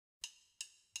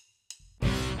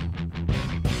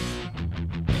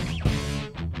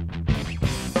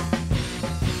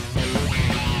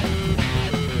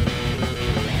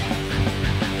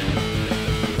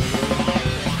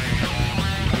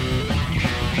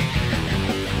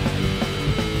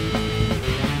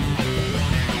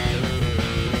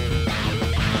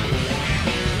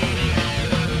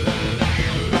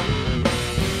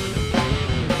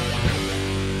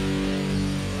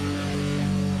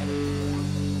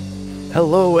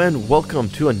Hello and welcome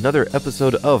to another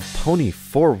episode of Pony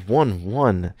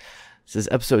 411. This is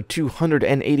episode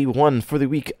 281 for the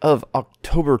week of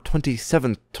October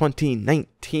 27th,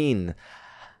 2019.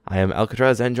 I am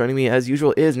Alca7raz and joining me as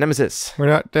usual is Nemesis. We're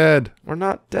not dead. We're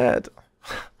not dead.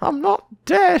 I'm not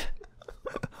dead.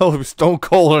 I'll be stone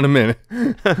cold in a minute.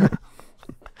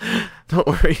 Don't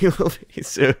worry, you will be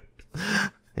soon.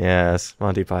 Yes,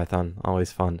 Monty Python,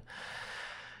 always fun.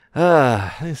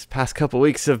 These past couple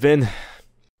weeks have been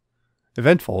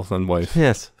Eventful in some ways.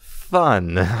 yes,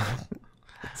 fun.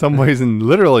 Some ways in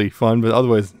literally fun, but other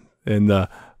ways in the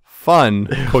fun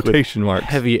quotation marks.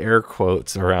 Heavy air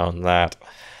quotes around that,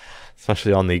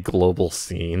 especially on the global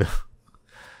scene.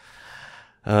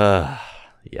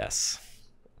 Yes.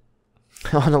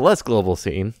 On a less global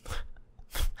scene,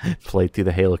 played through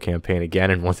the Halo campaign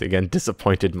again, and once again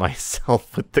disappointed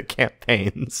myself with the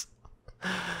campaigns.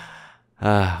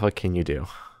 What can you do?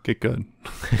 Get good.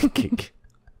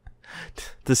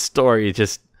 The story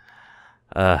just,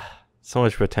 so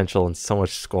much potential and so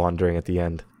much squandering at the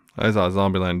end. I saw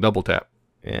Zombieland double tap.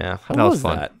 Yeah, how That was was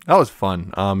fun. That was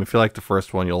fun. If you like the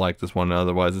first one, you'll like this one.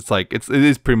 Otherwise, it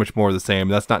is pretty much more of the same.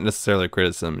 That's not necessarily a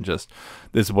criticism. Just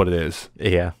this is what it is.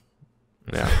 Yeah.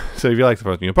 So if you like the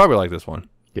first one, you'll probably like this one.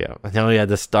 Yeah. I know we had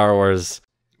the Star Wars.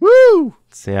 Woo!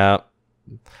 Yeah.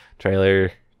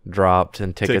 Trailer dropped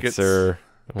and tickets are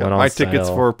Got went on my sale. tickets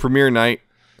for premiere night.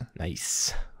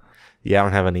 Nice. Yeah, I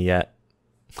don't have any yet.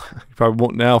 You probably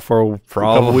won't now for a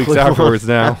Probably couple weeks afterwards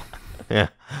now. Yeah.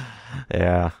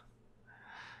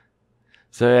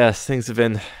 So yes, things have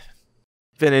been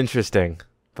interesting.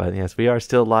 But yes, we are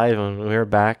still live and we're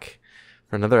back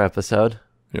for another episode.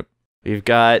 Yep. We've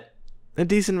got a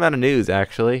decent amount of news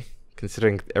actually,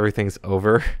 considering everything's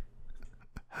over.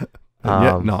 And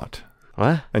yet not.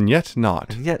 What? And yet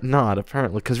not. And yet not,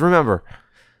 apparently. Because remember,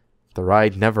 the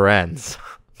ride never ends.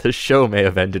 The show may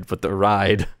have ended, but the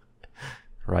ride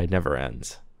never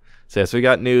ends. So yes, we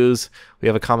got news. We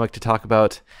have a comic to talk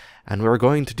about. And we're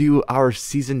going to do our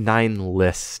Season 9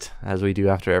 list, as we do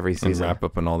after every season. And wrap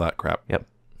up and all that crap. Yep.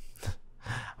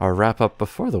 Our wrap-up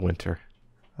before the winter.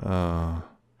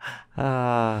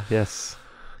 Yes.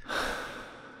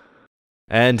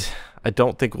 And I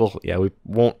don't think we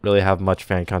won't really have much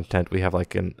fan content. We have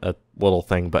like a little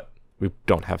thing, but we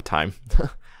don't have time.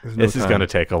 This is going to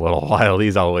take a little while.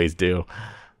 These always do.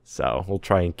 So we'll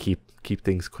try and keep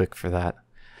things quick for that.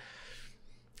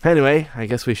 Anyway, I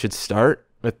guess we should start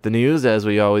with the news as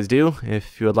we always do.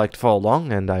 If you would like to follow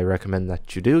along, and I recommend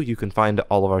that you do, you can find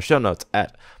all of our show notes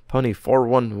at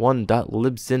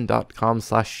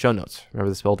pony411.libsyn.com/show notes. Remember,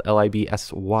 this is spelled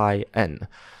LIBSYN.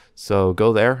 So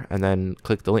go there and then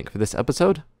click the link for this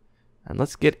episode, and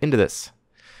let's get into this.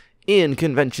 In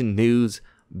convention news,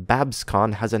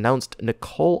 BabsCon has announced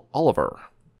Nicole Oliver.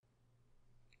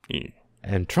 Yeah.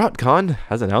 And TrotCon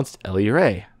has announced Ellie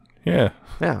Ray. Yeah.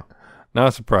 Yeah. Not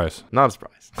a surprise. Not a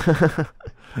surprise.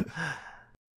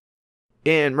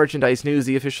 In merchandise news,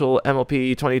 the official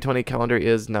MLP 2020 calendar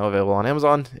is now available on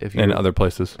Amazon. And other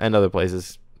places. And other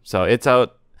places. So it's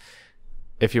out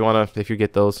if you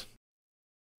get those.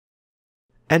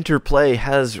 Enterplay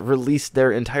has released their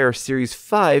entire Series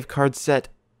 5 card set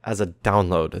as a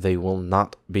download. They will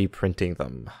not be printing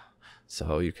them.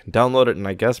 So you can download it and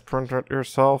I guess print it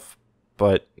yourself.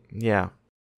 But yeah.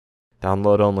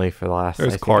 Download only for the last.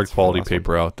 There's card quality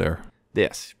paper out there.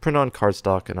 Yes, print on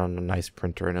cardstock and on a nice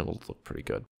printer, and it'll look pretty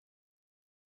good.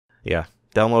 Yeah,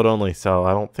 download only. So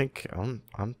I don't think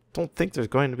there's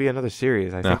going to be another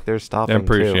series. I think they're stopping. I'm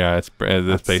pretty too. sure. Yeah, it's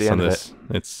based on this.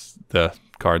 It's the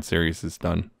card series is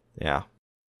done. Yeah.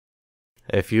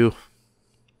 If you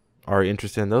are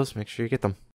interested in those, make sure you get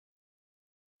them.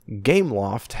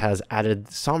 Gameloft has added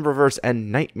Sombraverse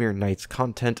and Nightmare Nights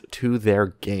content to their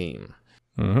game.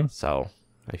 Mm-hmm. So,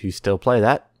 if you still play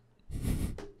that,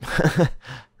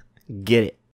 get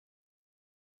it.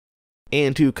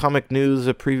 And to comic news,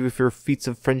 a preview for Feats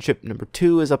of Friendship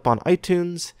 #2 is up on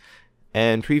iTunes,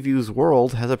 and Previews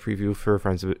World has a preview for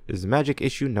Friends is Magic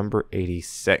issue number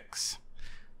 86.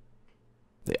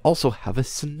 They also have a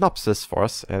synopsis for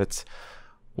us, and it's: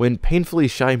 when painfully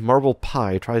shy Marble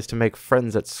Pie tries to make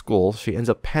friends at school, she ends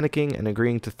up panicking and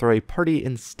agreeing to throw a party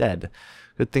instead.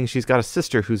 Good thing she's got a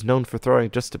sister who's known for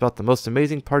throwing just about the most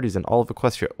amazing parties in all of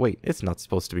Equestria. Wait, it's not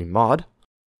supposed to be Maud.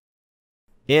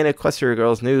 In Equestria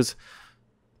Girls news,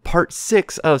 Part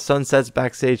 6 of Sunset's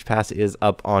Backstage Pass is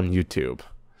up on YouTube.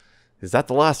 Is that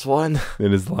the last one?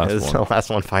 It is the last one. It is the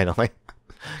last one, finally.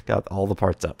 Got all the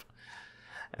parts up.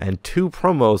 And 2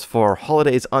 promos for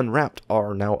Holidays Unwrapped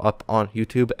are now up on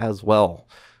YouTube as well.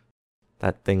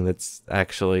 That thing that's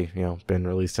actually, been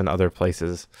released in other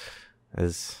places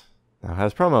now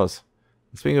has promos.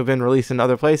 Speaking of been released in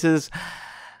other places,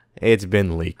 it's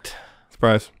been leaked.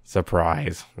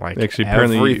 Surprise. Like actually,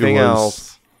 apparently everything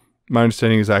else. My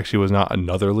understanding is actually was not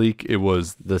another leak. It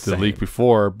was the leak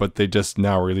before, but they just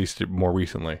now released it more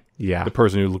recently. Yeah. The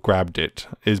person who grabbed it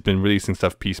has been releasing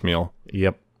stuff piecemeal.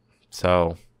 Yep.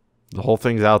 So the whole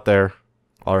thing's out there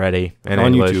already in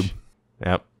on English. YouTube.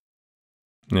 Yep.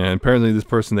 Yeah, and apparently this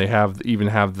person, they have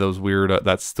those weird,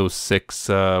 those 6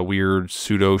 weird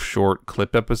pseudo short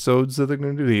clip episodes that they're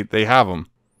going to do. They have them.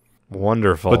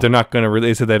 Wonderful. But they're not going to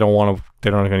release. They said they're not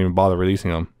going to even bother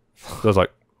releasing them. So I was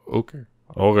like, okay.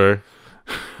 I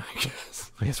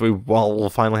guess we'll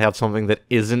finally have something that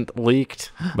isn't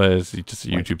leaked. But it's just a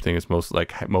YouTube thing. It's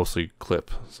mostly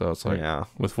clip. So it's like,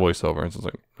 with voiceover. It's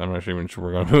like, I'm not even sure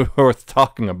we're going to be worth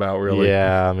talking about, really.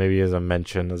 Yeah, maybe as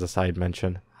a side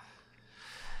mention.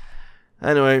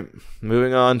 Anyway,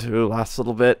 moving on to last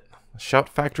little bit. Shout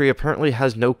Factory apparently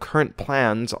has no current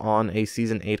plans on a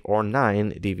Season 8 or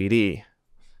 9 DVD.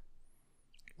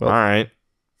 Well, alright.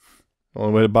 The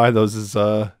only way to buy those is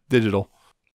digital.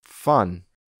 Fun.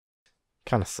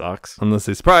 Kind of sucks. Unless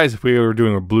they surprise if we were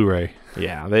doing a Blu-ray.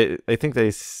 Yeah, they think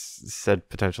they said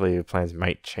potentially plans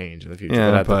might change in the future.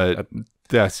 Yeah, but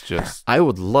that's just... I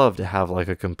would love to have like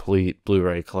a complete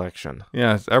Blu-ray collection.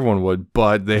 Yes, everyone would,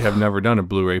 but they have never done a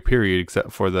Blu-ray period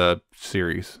except for the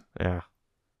series. Yeah.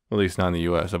 At least not in the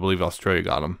U.S. I believe Australia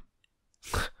got them.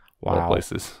 Wow. All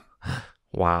places.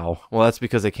 Wow. Well, that's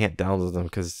because they can't download them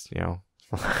because, you know...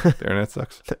 Their internet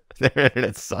sucks. Their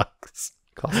internet sucks.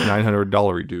 Costs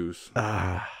 $900 dues.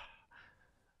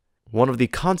 One of the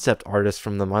concept artists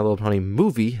from the My Little Pony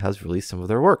movie has released some of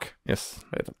their work. Yes.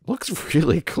 It looks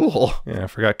really cool. Yeah, I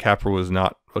forgot Capra was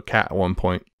not a cat at one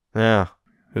point. Yeah.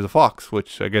 It was a fox,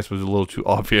 which I guess was a little too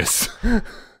obvious.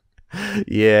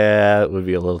 Yeah, it would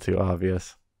be a little too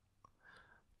obvious.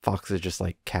 Foxes just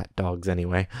like cat dogs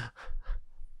anyway.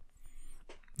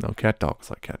 No, cat dog is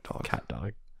like cat dog. Cat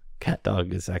dog. Cat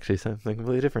dog is actually something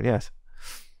completely different, yes.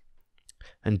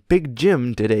 And Big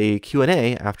Jim did a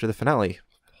Q&A after the finale.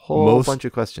 Whole bunch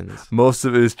of questions. Most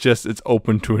of it is just, it's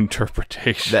open to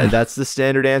interpretation. That's the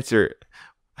standard answer.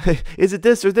 Is it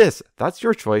this or this? That's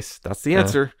your choice. That's the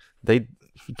answer. They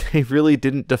really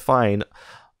didn't define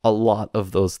a lot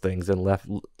of those things and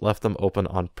left them open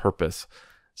on purpose.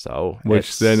 So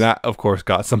which then that of course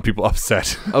got some people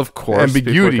upset. Of course,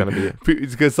 ambiguity.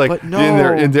 It's because like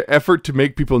in their effort to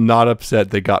make people not upset,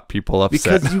 they got people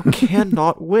upset. Because you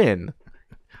cannot win.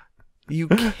 You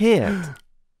can't.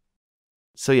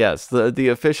 So yes, the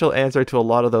official answer to a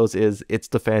lot of those is it's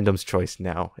the fandom's choice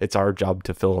now. It's our job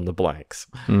to fill in the blanks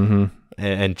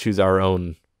and choose our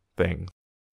own thing.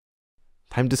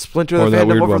 Time to splinter the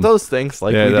fandom over those things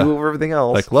like we do over everything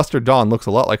else. Like Luster Dawn looks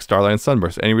a lot like Starlight and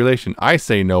Sunburst. Any relation? I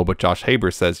say no, but Josh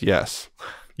Haber says yes.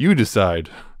 You decide.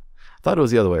 I thought it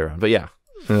was the other way around, but yeah.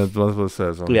 That's what it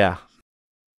says. Yeah.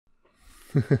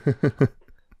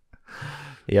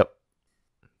 Yep.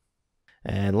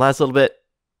 And last little bit.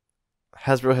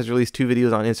 Hasbro has released 2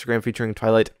 videos on Instagram featuring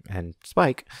Twilight and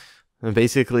Spike. And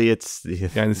basically it's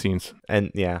behind the scenes.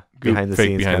 And behind the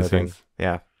scenes kind of thing.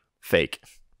 Yeah. Fake.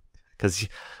 Because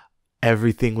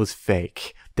everything was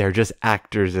fake. They're just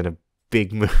actors in a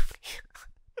big movie.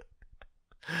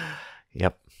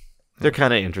 Yep. They're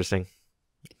kind of interesting.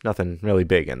 Nothing really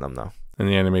big in them, though. And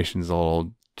the animation's a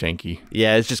little janky.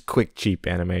 Yeah, it's just quick, cheap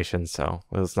animation, so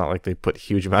it's not like they put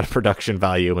huge amount of production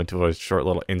value into a short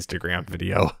little Instagram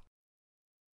video.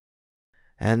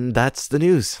 And that's the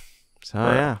news. So,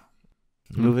 yeah.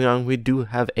 Moving on, we do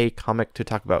have a comic to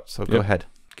talk about, so go ahead.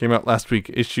 Came out last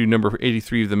week, issue number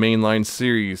 83 of the mainline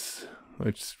series,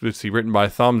 which is written by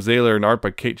Thom Zahler and art by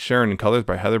Kate Sharon and colors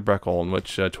by Heather Breckel, in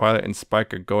which Twilight and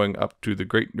Spike are going up to the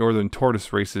Great Northern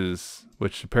Tortoise races,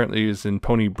 which apparently is in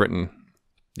Pony Britain.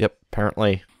 Yep,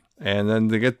 apparently. And then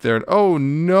they get there, and oh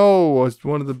no, it's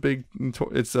one of the big,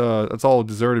 it's all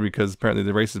deserted because apparently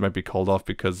the races might be called off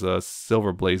because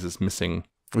Silver Blaze is missing.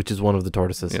 Which is one of the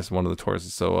tortoises. Yes, one of the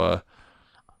tortoises. So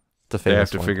they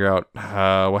have to figure out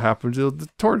what happened to the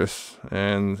tortoise,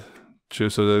 and so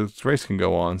the race can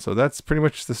go on. So that's pretty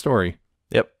much the story.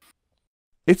 Yep.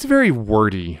 It's very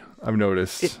wordy, I've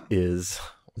noticed. It is.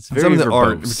 It's very some of the verbose.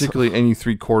 art, particularly any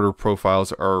 3/4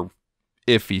 profiles, are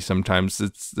iffy sometimes.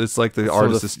 It's like the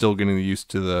artist is still getting used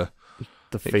to the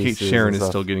faces. Kate Sharon is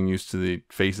still getting used to the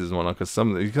faces and whatnot, because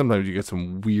sometimes you get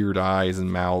some weird eyes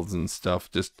and mouths and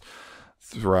stuff just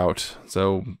throughout.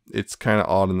 So it's kind of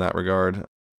odd in that regard.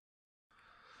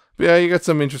 But yeah, you got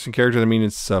some interesting characters. I mean,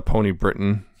 it's Pony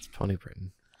Britain. It's Pony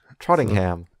Britain.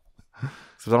 Trottingham.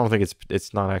 So I don't think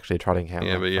it's not actually Trottingham.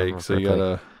 Yeah, but yeah, so you got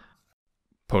a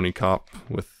pony cop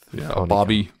with a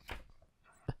Bobby.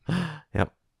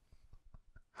 Yep.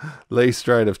 Lay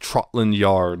stride of Trotland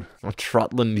Yard.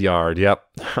 Trotland Yard, yep.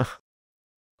 Because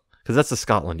that's the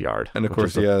Scotland Yard. And of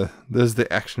course, there's the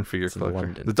action figure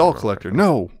collector. The doll collector.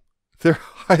 No! They're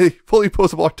fully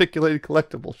posable articulated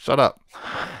collectibles. Shut up.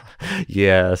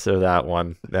 Yeah, so that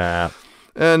one.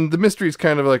 And the mystery is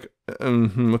kind of like,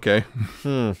 okay.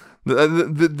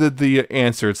 The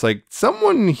answer, it's like,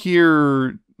 someone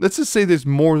here, let's just say there's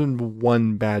more than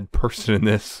one bad person in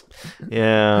this.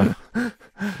 Yeah.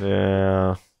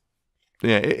 Yeah.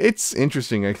 Yeah, it's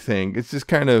interesting, I think. It's just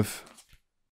kind of,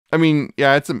 I mean,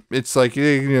 yeah, it's like,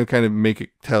 kind of make it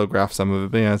telegraph some of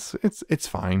it, but yeah, it's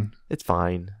fine. It's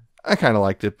fine. I kind of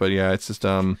liked it, but yeah, it's just,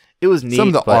 it was neat. Some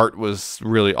of the art was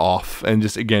really off, and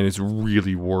just, again, it's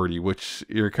really wordy, which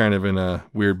you're kind of in a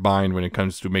weird bind when it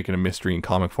comes to making a mystery in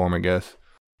comic form, I guess.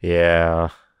 Yeah.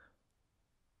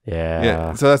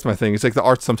 Yeah, so that's my thing. It's like the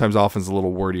art sometimes often is a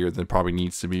little wordier than it probably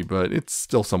needs to be, but it's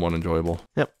still somewhat enjoyable.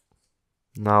 Yep.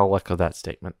 I'll echo that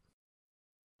statement.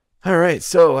 All right,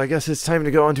 so I guess it's time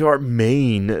to go on to our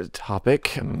main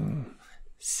topic.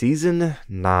 Season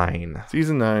 9.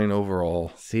 Season 9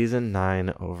 overall. Season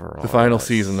 9 overall. The final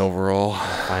season overall.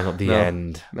 The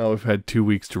end. Now we've had 2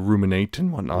 weeks to ruminate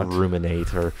and whatnot.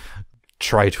 Ruminate or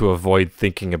try to avoid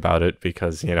thinking about it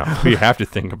because, you have to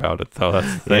think about it, though.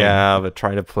 That's the thing. Yeah, but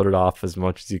try to put it off as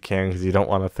much as you can because you don't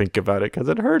want to think about it because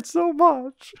it hurts so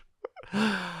much.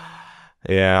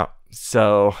 Yeah,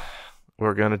 so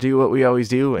we're going to do what we always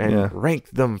do and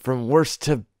rank them from worst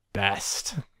to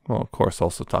best. Well, of course,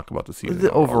 also talk about the season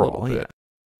overall. Yeah.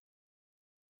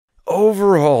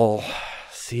 Overall,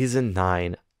 season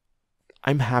 9,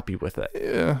 I'm happy with it.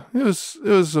 Yeah, it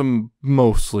was a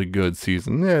mostly good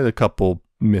season. There had a couple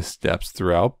missteps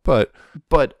throughout, but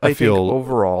I feel think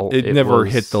overall it never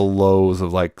hit the lows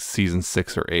of like season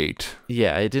 6 or 8.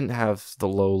 Yeah, it didn't have the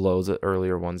lows that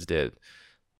earlier ones did.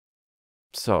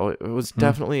 So it was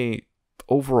definitely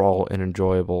overall an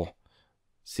enjoyable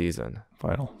season.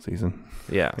 Final season.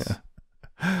 Yes.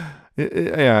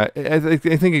 Yeah. I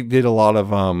think it did a lot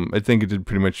of, I think it did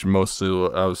pretty much mostly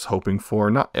what I was hoping for.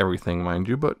 Not everything, mind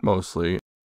you, but mostly.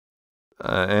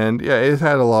 And yeah, it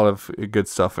had a lot of good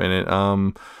stuff in it.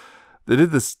 They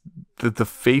did the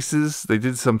faces,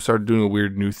 started doing a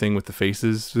weird new thing with the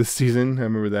faces this season. I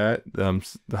remember that,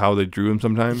 how they drew them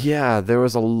sometimes. Yeah, there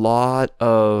was a lot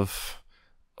of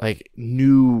like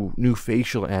new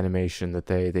facial animation that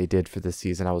they did for this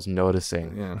season. I was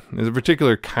noticing. Yeah, there's a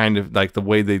particular kind of like the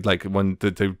way they like when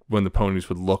the ponies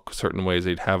would look certain ways,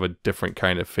 they'd have a different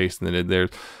kind of face than they did there.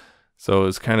 So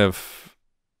it's kind of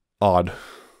odd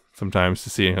sometimes to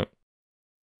see it.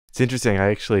 It's interesting.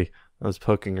 I was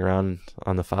poking around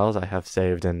on the files I have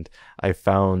saved, and I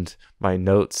found my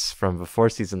notes from before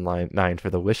season 9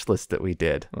 for the wish list that we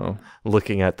did. Oh.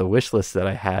 Looking at the wish list that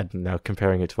I had, and now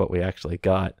comparing it to what we actually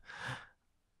got.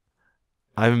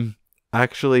 I'm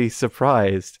actually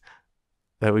surprised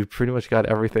that we pretty much got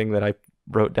everything that I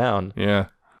wrote down. Yeah.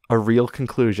 A real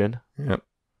conclusion. Yep.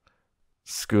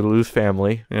 Scootaloo's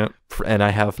family. Yep. And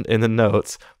I have in the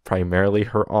notes primarily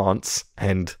her aunts,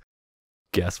 and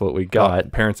guess what we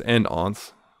got? Parents and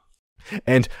aunts.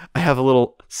 And I have a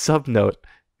little sub-note.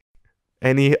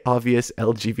 Any obvious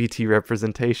LGBT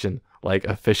representation, like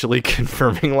officially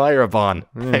confirming Lyra-Bon.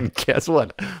 And guess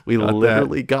what? We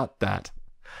literally got that.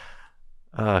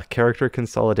 Character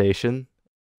consolidation.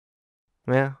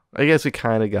 Yeah, I guess we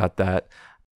kind of got that.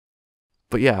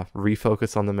 But yeah,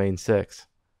 refocus on the main 6,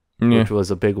 which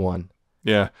was a big one.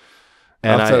 Yeah.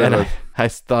 And I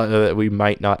thought that we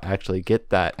might not actually get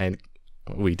that, and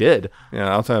we did. Yeah,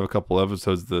 I also have a couple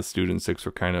episodes the student 6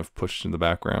 were kind of pushed in the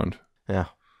background. Yeah.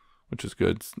 Which is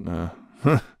good.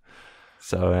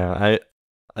 So yeah,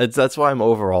 that's why I'm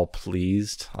overall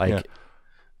pleased. Like,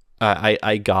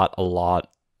 I got a lot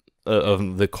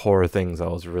of the core things I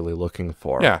was really looking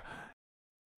for. Yeah.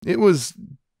 It was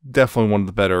definitely one of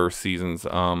the better seasons.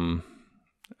 I'm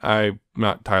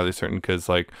not entirely certain because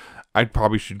like I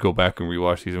probably should go back and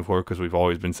rewatch season 4 because we've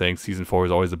always been saying season 4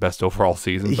 is always the best overall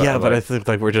season. Yeah, but I think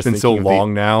like we're just been so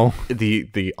long now.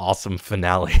 The awesome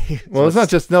finale. Well, it's not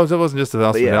just it wasn't just the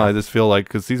awesome finale. I just feel like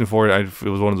because season 4, it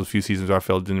was one of those few seasons where I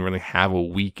felt didn't really have a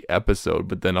weak episode,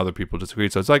 but then other people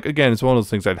disagreed. So it's like again, it's one of those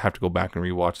things I'd have to go back and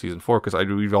rewatch season 4 because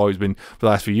we've always been for the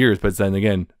last few years. But then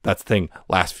again, that's the thing.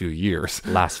 Last few years.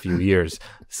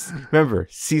 Remember,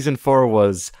 season 4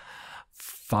 was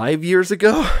 5 years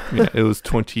ago. Yeah, it was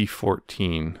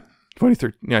 2013,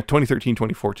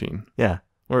 2014. Yeah,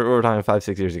 we're talking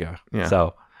 5-6 years ago. Yeah,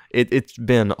 so it's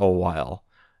been a while.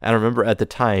 And I remember at the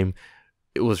time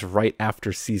it was right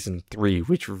after season 3,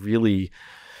 which really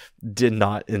did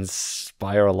not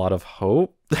inspire a lot of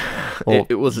hope. Well,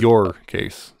 it was your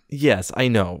case. Yes, I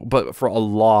know, but for a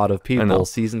lot of people,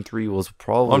 season 3 was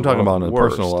probably. I'm talking about on a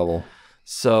personal level.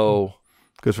 So,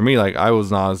 because for me, like, I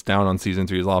was not as down on season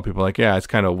 3 as a lot of people. Like, yeah, it's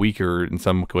kind of weaker in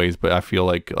some ways, but I feel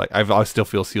like I still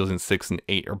feel season 6 and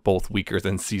 8 are both weaker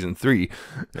than season 3.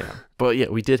 Yeah, but yeah,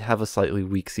 we did have a slightly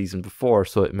weak season before,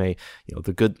 so it may,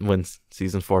 when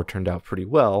season 4 turned out pretty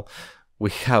well,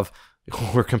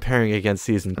 we're comparing against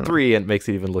season 3, and it makes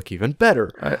it even look even better.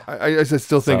 I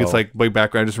still think it's like way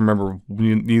back. I just remember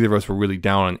neither of us were really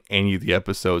down on any of the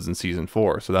episodes in season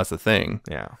 4. So that's the thing.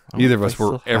 Yeah, neither of us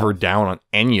were ever down on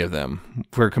any of them.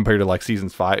 Compared to like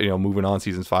seasons 5, moving on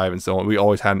seasons 5 and so on. We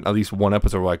always had at least one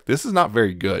episode where like, this is not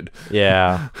very good.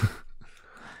 Yeah.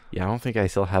 Yeah, I don't think I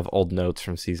still have old notes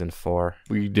from season 4.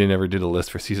 We never did a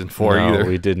list for season 4 either. No,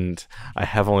 we didn't. I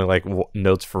have only like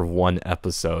notes for one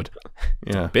episode.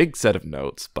 It's a big set of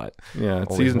notes, but yeah,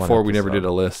 season 4 we never did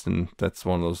a list, and that's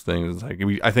one of those things. Like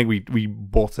I think we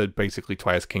both said basically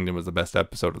Twilight's Kingdom was the best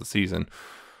episode of the season,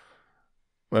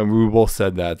 and we both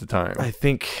said that at the time. I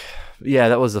think,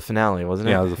 that was the finale, wasn't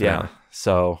it? Yeah, it was the finale. Yeah.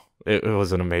 So it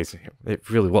was it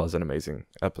really was an amazing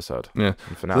episode. Yeah.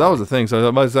 So that was the thing.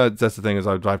 So that's the thing, is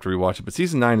I'd have to rewatch it. But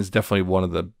season 9 is definitely one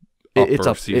of the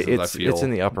upper seasons, I feel. It's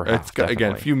in the upper half.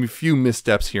 Again, few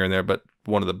missteps here and there, but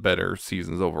one of the better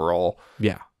seasons overall.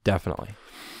 Yeah, definitely.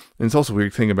 And it's also a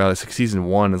weird thing about it. It's like season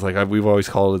 1 is like, we've always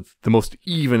called it the most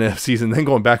even season. Then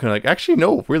going back and like, actually,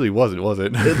 no, it really wasn't, was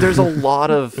it? There's a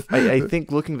lot of, I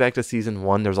think looking back to season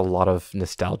 1, there's a lot of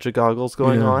nostalgia goggles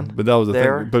going on. But that was the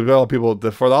thing. But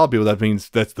for a lot of people, that means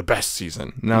that's the best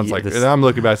season. Now it's and I'm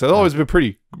looking back, it's always been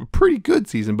pretty good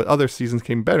season, but other seasons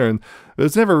came better. And it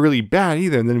was never really bad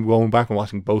either. And then going back and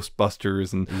watching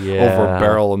Ghostbusters and Over a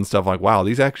Barrel and stuff, like, wow,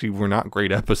 these actually were not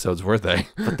great episodes, were they?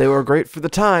 But they were great for the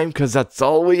time, because that's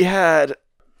all we had.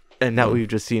 And now we've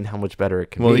just seen how much better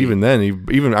it can be. Well, even then, I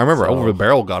remember Over the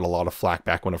Barrel got a lot of flack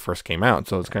back when it first came out.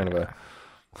 So it's kind of a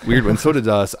weird one. So did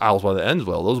Owls by the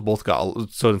Enswell. Those both got,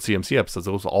 so did CMC episodes.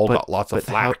 Those all got lots of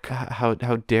flack. How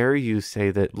dare you say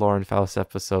that Lauren Faust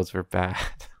episodes were bad?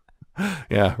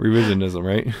 Yeah, revisionism,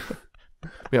 right?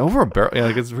 Yeah, Over a Barrel. Yeah,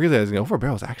 like it's realizing Over a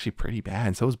Barrel is actually pretty bad,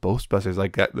 and so is Ghostbusters.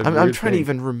 Like that. I'm trying to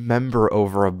even remember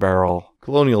Over a Barrel.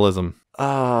 Colonialism.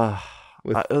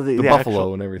 With the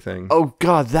buffalo and everything. Oh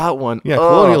God, that one. Yeah,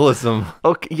 colonialism.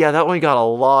 Okay, yeah, that one got a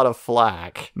lot of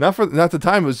flack. Not at the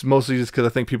time. It was mostly just because I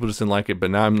think people just didn't like it.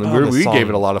 But now we gave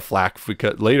it a lot of flack.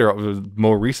 Later,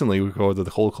 more recently, we go to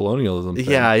the whole colonialism thing.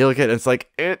 Yeah, you look at it, it's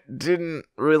like it didn't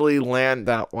really land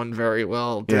that one very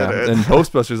well, did it? And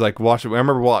Ghostbusters, like, watch it. I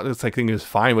remember it's like, thinking it was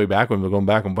fine way back when we were going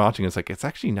back and watching. It's like, it's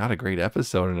actually not a great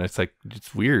episode, and it's like,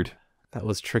 it's weird. That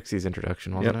was Trixie's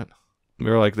introduction, wasn't it? We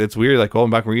were like, it's weird, like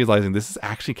going back and realizing this is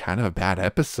actually kind of a bad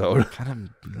episode.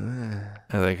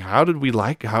 Like,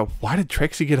 why did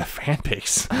Trixie get a fan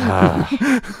base? Yeah,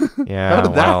 how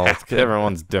did that happen?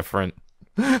 Everyone's different.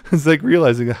 It's like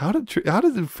realizing, how did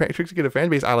Trixie get a fan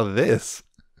base out of this?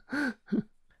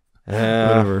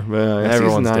 Whatever.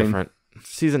 Everyone's different.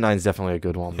 Season 9 is definitely a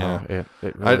good one, though. Yeah.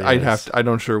 It really is. I'm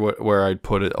not sure where I'd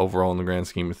put it overall in the grand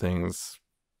scheme of things,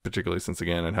 particularly since,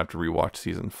 again, I'd have to rewatch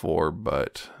season 4,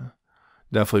 but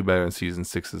definitely better than season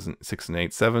 6 and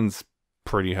 8. 7's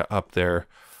pretty up there.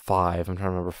 5. I'm trying to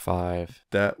remember 5.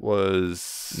 That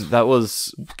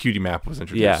was Cutie Map was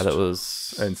introduced. Yeah, that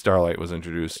was. And Starlight was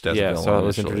introduced as a villain. So it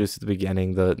was introduced at the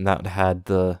beginning. And that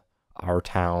had our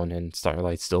town, and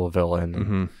Starlight's still a villain.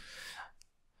 Mm-hmm.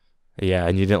 Yeah,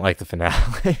 and you didn't like the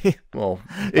finale. Well,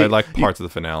 I like parts of the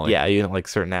finale. Yeah, you didn't like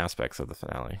certain aspects of the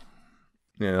finale.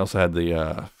 Yeah, it also had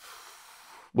the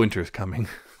Winter's Coming.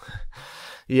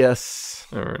 Yes.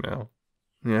 Or no.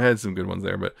 Yeah, it had some good ones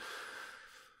there, but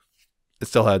it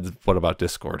still had What About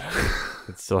Discord?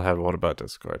 It still had What About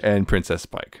Discord? And Princess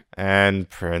Spike. Oh,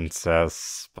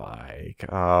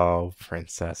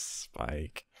 Princess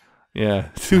Spike. Yeah,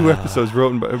 2 episodes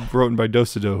written by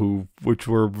Dosido, which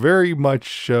were very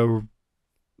much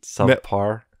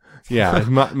subpar. Yeah,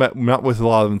 not with a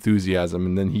lot of enthusiasm.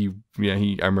 And then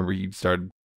I remember he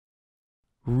started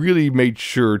really made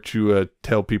sure to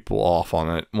tell people off on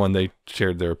it when they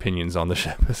shared their opinions on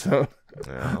the episode.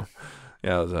 Yeah,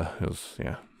 it was.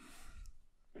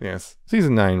 Yes,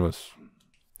 season 9 was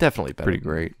definitely better, pretty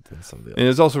great. Than some of the and it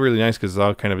was also really nice because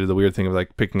I kind of did the weird thing of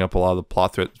like picking up a lot of the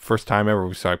plot threads. First time ever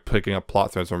we started picking up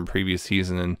plot threads from a previous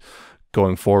season and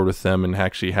going forward with them, and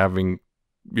actually having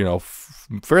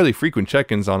fairly frequent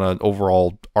check-ins on an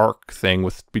overall arc thing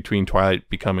between Twilight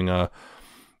becoming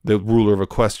the ruler of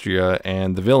Equestria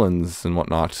and the villains and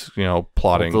whatnot,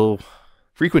 plotting.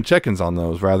 Frequent check-ins on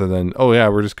those rather than,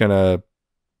 we're just going to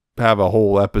have a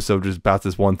whole episode just about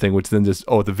this one thing, which then just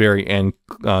at the very end,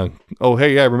 oh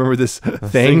hey, yeah, remember this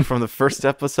thing from the first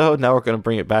episode? Now we're gonna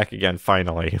bring it back again,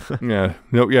 finally. Yeah,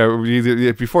 no,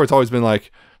 yeah. Before it's always been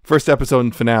like first episode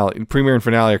and finale, premiere and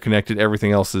finale are connected.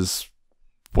 Everything else is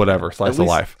whatever, slice of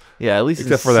life. Yeah, at least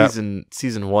except for that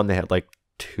season 1, they had like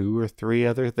 2 or 3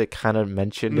 other that kind of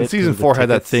mentioned it. Season 4 had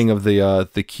that thing of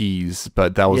the keys,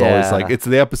 but that was always like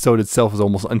the episode itself is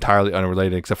almost entirely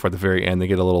unrelated, except for at the very end they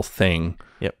get a little thing.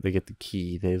 Yep, they get the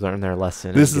key. They learn their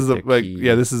lesson. This is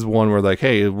this is one where like,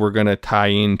 hey, we're gonna tie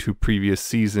into previous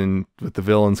season with the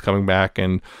villains coming back,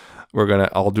 and we're gonna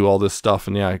all do all this stuff,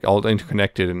 and all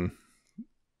interconnected and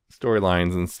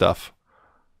storylines and stuff.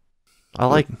 I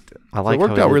like. It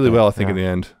worked out really well, I think, in the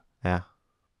end. Yeah.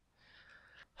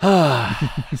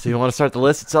 So you want to start the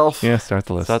list itself? Yeah, start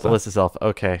the list. Start the list itself.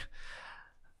 Okay.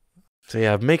 So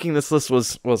yeah, making this list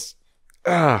was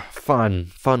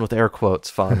fun with air quotes.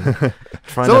 Fun.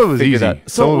 Some of it was easy.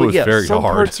 Some of it was very hard. Some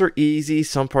parts are easy.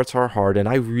 Some parts are hard, and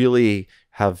I really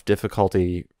have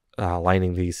difficulty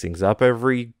lining these things up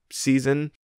every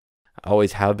season. I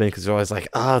always have been, because they're always like,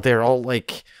 they're all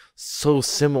like so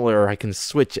similar. I can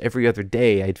switch every other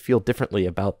day. I'd feel differently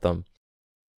about them.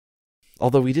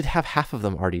 Although we did have half of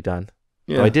them already done.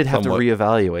 Yeah, so I did have to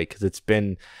reevaluate, because it's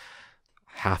been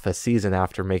half a season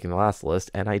after making the last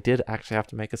list, and I did actually have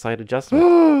to make a slight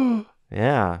adjustment.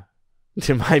 Yeah.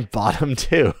 To my bottom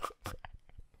 2.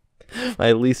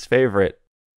 My least favorite.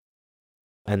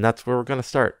 And that's where we're going to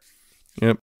start.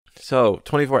 Yep. So,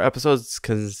 24 episodes,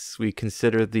 because we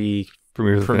consider the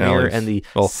premiere and the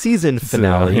season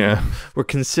finale. Yeah. We're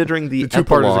considering the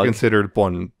two-parters are considered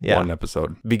one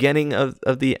episode. Beginning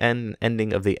of the end,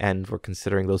 ending of the end, we're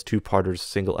considering those two-parters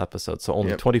single episodes. So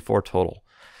only 24 total.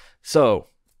 So,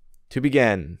 to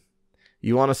begin,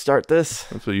 you want to start this?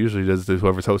 That's what usually does.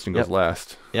 Whoever's hosting goes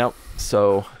last. Yep.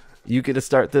 So you get to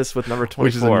start this with number 24.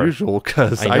 Which is unusual,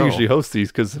 because I usually host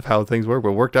these because of how things work, but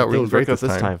it worked out really great this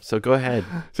time. So go ahead.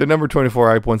 So number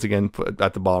 24, I once again put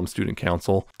at the bottom Student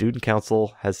Council. Student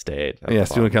Council has stayed.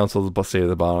 Student Council stayed at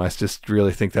the bottom. I just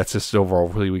really think that's just an overall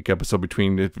really weak episode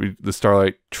between the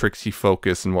Starlight Trixie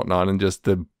focus and whatnot, and just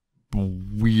the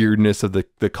weirdness of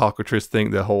the cockatrice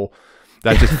thing,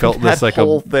 that just felt this like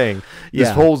whole thing. This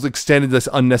whole extended, this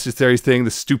unnecessary thing, the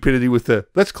stupidity with the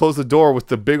let's close the door with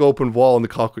the big open wall and the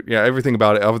cockroach. Yeah, everything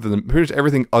about it,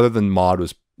 everything other than Maud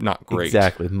was not great.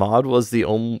 Exactly, Maud was the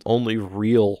only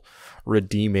real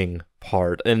redeeming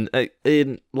part, and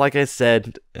like I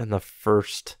said in the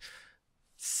first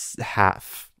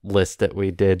half list that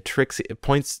we did,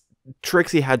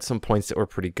 Trixie had some points that were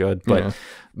pretty good, but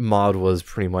Maud was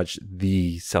pretty much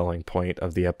the selling point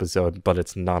of the episode, but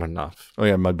it's not enough. Oh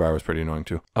yeah, Mudbriar was pretty annoying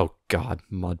too. Oh god,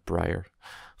 Mudbriar.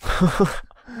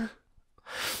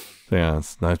 Yeah,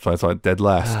 that's why dead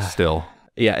last still.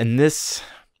 Yeah, and this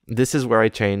is where I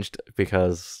changed,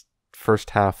 because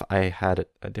first half I had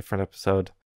a different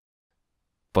episode.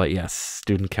 But yes,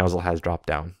 Student Council has dropped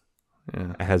down.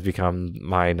 Yeah. It has become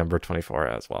my number 24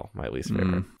 as well, my least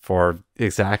favorite, for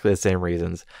exactly the same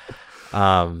reasons.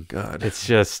 God, it's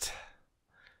just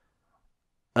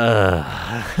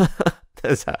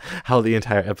that's how the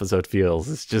entire episode feels.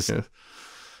 It's just,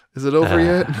 is it over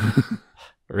yet?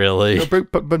 Really? No,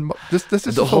 but this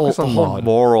is the whole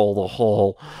moral, the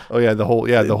whole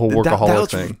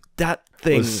workaholic thing. That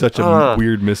thing was such a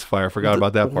weird misfire. I forgot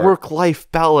about that part. Work-life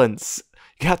balance.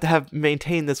 You have to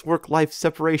maintain this work-life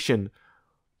separation.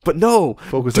 But no,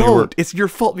 don't. It's your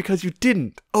fault because you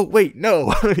didn't. Oh, wait,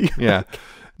 no. Yeah.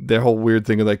 Their whole weird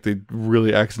thing of like they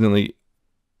really accidentally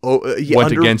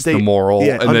went against the moral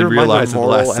and then realized at the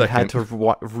last second. And had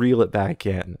to reel it back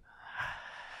in.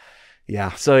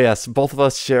 Yeah. So, yes, both of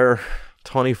us share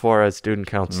 24 as Student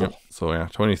Council. Yeah. So,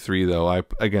 23, though, I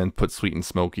again put Sweet and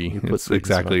Smoky. It's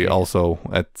exactly also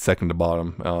at second to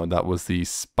bottom. That was the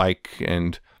Spike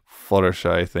and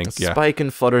Fluttershy, I think. Spike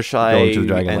and Fluttershy going to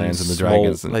the Dragonlands and the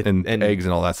dragons and eggs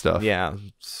and all that stuff. Yeah.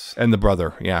 And the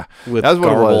brother, with that's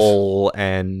what it was.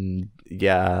 And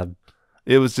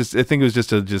it was just. I think it was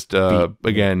just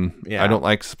again. I don't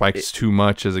like Spikes too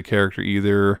much as a character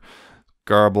either.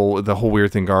 Garble, the whole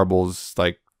weird thing. Garble is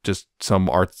like just some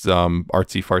artsy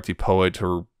fartsy poet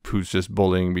who's just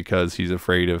bullying because he's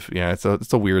afraid of. Yeah, it's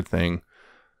a weird thing.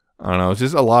 I don't know. It's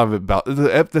just a lot of it about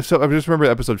I just remember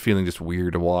the episode feeling just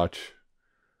weird to watch.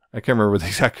 I can't remember the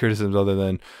exact criticisms other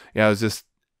than it was just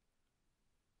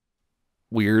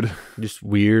weird. Just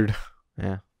weird.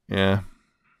 Yeah. Yeah.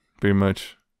 Pretty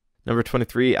much. Number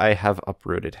 23, I have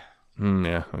Uprooted.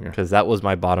 Yeah. Okay. Because that was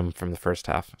my bottom from the first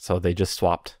half, so they just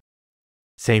swapped.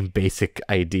 Same basic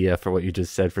idea for what you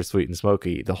just said for Sweet and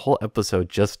Smoky. The whole episode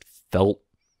just felt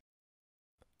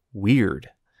weird.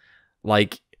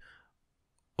 like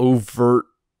overt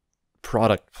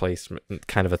product placement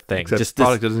kind of a thing. Except just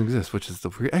product doesn't exist, which is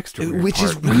the extra weird which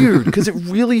part. is weird because it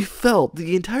really felt,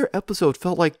 the entire episode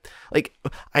felt like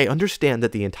I understand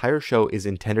that the entire show is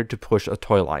intended to push a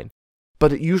toy line,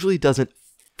 but it usually doesn't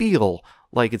feel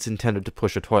like it's intended to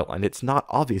push a toy line. It's not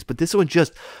obvious, but this one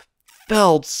just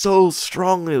felt so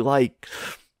strongly like,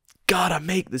 gotta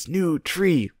make this new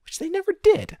tree, which they never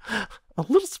did. A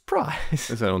little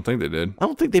surprised. I don't think they did. I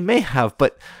don't think they may have,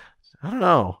 but I don't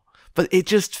know. But it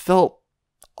just felt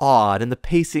odd, and the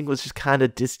pacing was just kind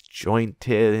of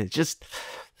disjointed. It just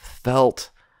felt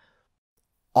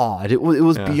odd. It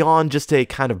was beyond just a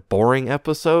kind of boring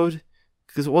episode,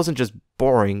 because it wasn't just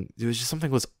boring. It was just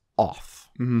something was off.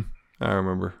 Mm-hmm. I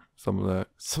remember some of that.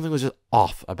 Something was just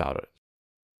off about it.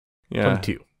 Yeah.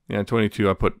 22. Yeah,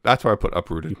 22. That's where I put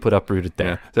Uprooted. You put Uprooted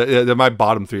there. Yeah, my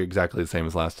bottom three exactly the same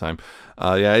as last time.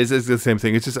 Yeah, it's the same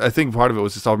thing. It's just, I think part of it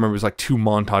was just, I remember it was like 2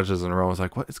 montages in a row. I was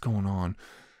like, what is going on?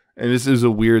 And this is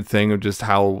a weird thing of just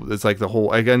how it's like the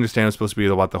whole, I understand it's supposed to be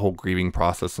about the whole grieving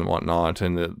process and whatnot,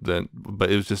 and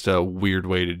but it was just a weird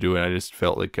way to do it. I just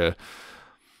felt like it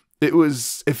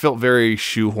felt very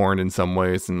shoehorned in some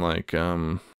ways, and like,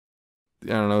 I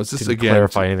don't know. It's just, didn't again,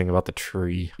 clarify anything about the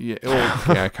tree. Yeah, well,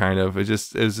 yeah, kind of. It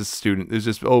was a student. It's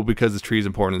just, because the tree is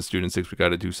important in Student 6, we got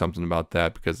to do something about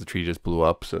that because the tree just blew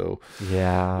up. So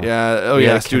yeah.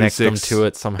 Student 6 them to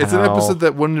it somehow. It's an episode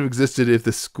that wouldn't have existed if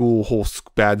the whole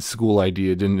bad school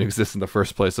idea didn't exist in the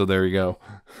first place. So there you go.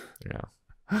 Yeah,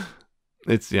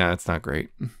 it's not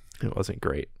great. It wasn't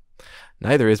great.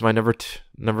 Neither is my number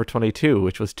 22,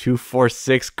 which was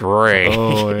 246 Great.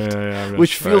 Oh, yeah.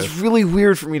 Which feels really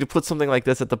weird for me to put something like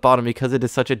this at the bottom because it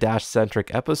is such a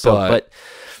Dash-centric episode. But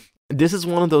this is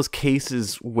one of those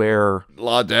cases where a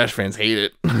lot of Dash fans hate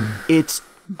it. It's,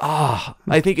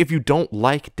 I think if you don't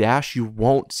like Dash, you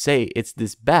won't say it's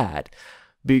this bad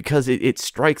because it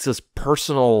strikes us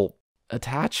personal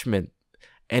attachment.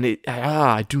 And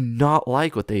I do not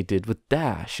like what they did with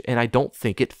Dash, and I don't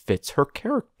think it fits her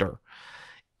character.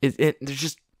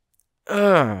 There's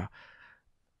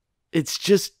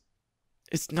just,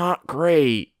 it's not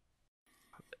great.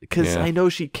 Because I know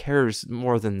she cares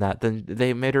more than that, than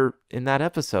they made her in that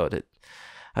episode.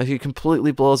 She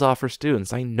completely blows off her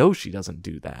students. I know she doesn't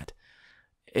do that.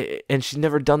 And she's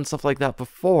never done stuff like that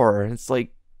before. And it's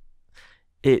like,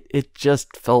 it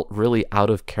just felt really out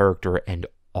of character and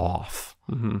off.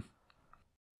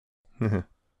 Mm-hmm.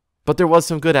 But there was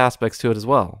some good aspects to it as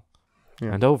well.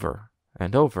 Yeah. And over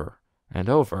and over and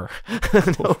over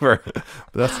and over. But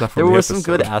that's not from there the were episode. some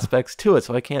good aspects to it,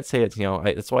 so I can't say it's,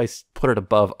 that's why I put it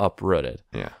above Uprooted.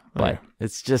 Yeah. But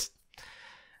it's just,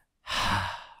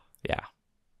 yeah.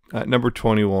 At number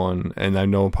 21, and I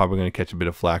know I'm probably going to catch a bit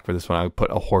of flack for this one, I would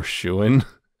put A Horseshoe in.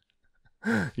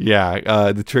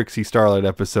 The Trixie Starlight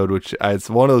episode, which it's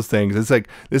one of those things. It's like,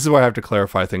 this is where I have to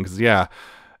clarify things.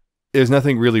 There's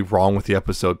nothing really wrong with the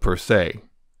episode per se.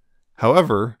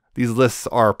 However, these lists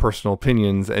are personal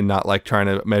opinions and not like trying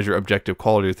to measure objective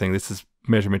quality or thing. This is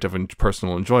measurement of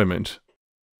personal enjoyment.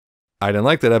 I didn't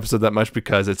like that episode that much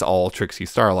because it's all Trixie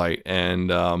Starlight,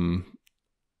 and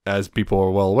as people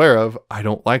are well aware of, I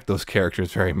don't like those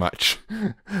characters very much.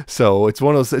 So it's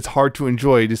one of those, it's hard to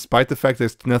enjoy, despite the fact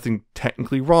there's nothing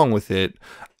technically wrong with it.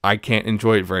 I can't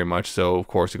enjoy it very much. So of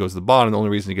course it goes to the bottom. The only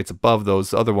reason it gets above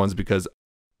those other ones because,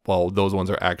 well, those ones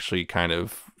are actually kind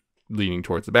of leaning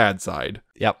towards the bad side.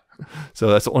 Yep. So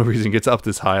that's the only reason it gets up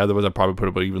this high. Otherwise I'd probably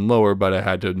put it even lower, but I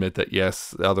had to admit that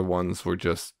yes, the other ones were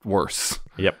just worse.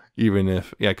 Yep. Even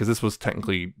if, because this was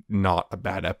technically not a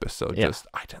bad episode. Yeah. Just,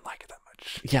 I didn't like it that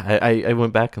much. Yeah, I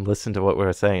went back and listened to what we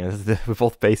were saying. We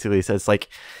both basically said it's like,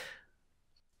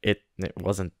 it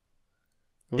wasn't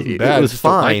bad. It was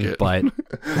fine, but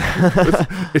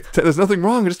there's nothing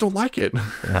wrong. I just don't like it.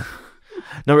 Yeah.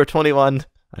 Number 21,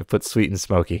 I put Sweet and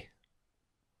Smoky.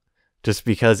 Just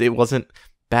because it wasn't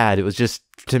bad. It was just,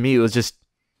 to me, it was just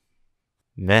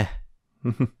meh.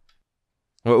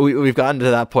 We've gotten to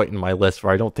that point in my list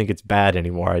where I don't think it's bad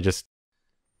anymore. I just,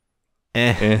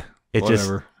 it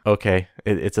whatever. Just, okay,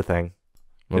 it's a thing.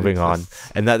 Moving on.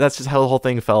 And that's just how the whole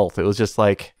thing felt. It was just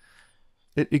like,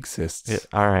 it exists.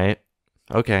 All right.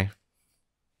 Okay.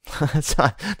 That's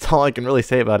all I can really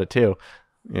say about it, too.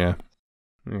 Yeah.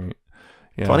 All right.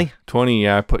 Yeah. 20?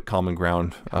 I put Common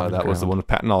Ground. That was the one with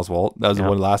Patton Oswalt. That was the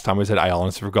one last time I said I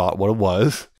honestly forgot what it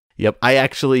was. Yep. I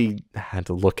actually had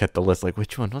to look at the list, like,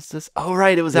 which one was this? Oh,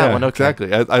 right. It was that one. Okay.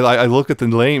 Exactly. I look at the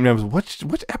name and I was,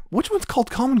 which one's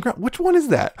called Common Ground? Which one is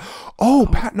that? Oh,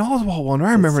 Patton Oswalt one.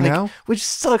 I remember now. Which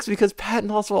sucks because Patton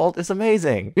Oswalt is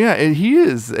amazing. Yeah, and he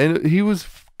is. And he was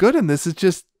good in this. It's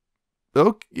just,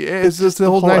 Okay, yeah, it's just the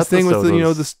whole nice thing with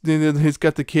the, he's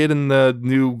got the kid and the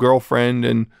new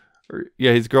girlfriend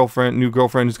his new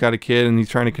girlfriend who's got a kid and he's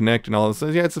trying to connect and all this. So,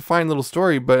 yeah, it's a fine little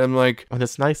story, but I'm like, and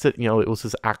it's nice that it was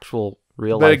his actual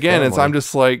real life. But again, family. I'm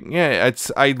just like, yeah,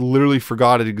 I literally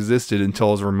forgot it existed until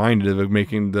I was reminded of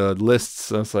making the lists.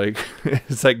 So it's like,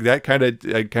 that kind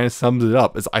of sums it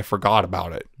up. I forgot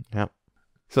about it. Yeah.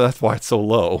 So that's why it's so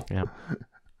low. Yeah.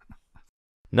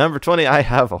 Number 20, I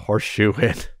have a horseshoe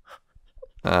in.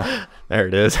 There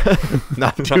it is.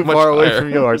 Not too far away from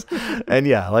yours. And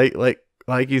yeah,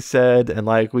 like you said, and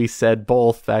like we said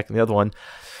both back in the other one,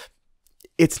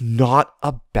 it's not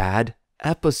a bad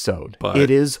episode. But it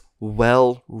is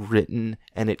well written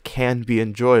and it can be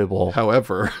enjoyable.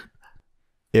 However,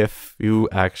 if you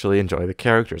actually enjoy the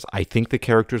characters, I think the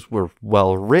characters were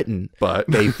well written, but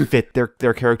they fit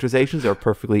their characterizations. They were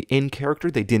perfectly in character.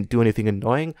 They didn't do anything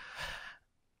annoying.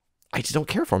 I just don't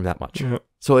care for them that much. Yeah.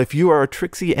 So if you are a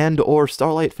Trixie and or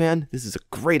Starlight fan, this is a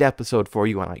great episode for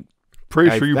you, and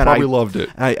pretty sure you probably loved it.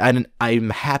 I'm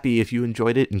happy if you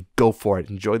enjoyed it, and go for it.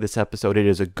 Enjoy this episode. It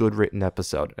is a good written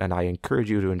episode, and I encourage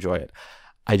you to enjoy it.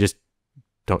 I just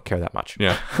don't care that much.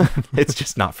 Yeah. It's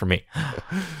just not for me.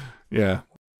 Yeah.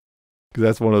 Because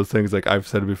that's one of those things, like I've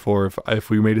said before, if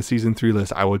we made a season 3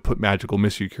 list, I would put Magical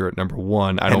Mystery Cure at number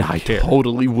 1. I don't care. I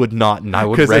totally would not, and I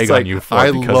would rag on you for it. I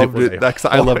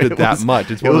loved it that much.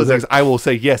 It's one of those things I will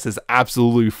say, yes, it's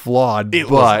absolutely flawed, it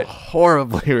was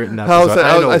horribly written episode.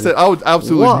 I would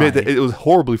absolutely admit that it was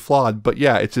horribly flawed, but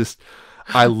yeah, it's just,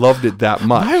 I loved it that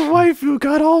much. My wife who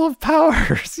got all of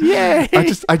powers. Yay!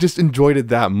 I just enjoyed it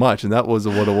that much, and that was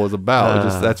what it was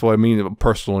about. That's what I mean,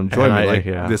 personal enjoyment.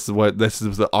 This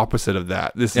is the opposite of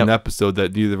that. This is an episode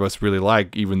that neither of us really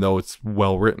like, even though it's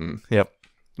well written. Yep.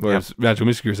 Whereas Magical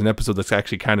Mystery Cure is an episode that's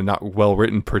actually kind of not well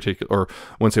written, or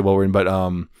I wouldn't say well written, but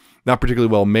not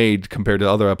particularly well made compared to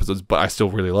other episodes. But I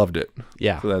still really loved it.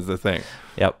 Yeah. So that's the thing.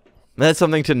 Yep. That's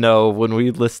something to know when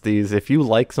we list these. If you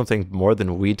like something more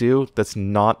than we do, that's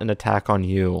not an attack on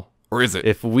you. Or is it?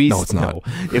 No, it's not.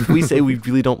 If we say we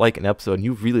really don't like an episode and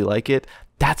you really like it,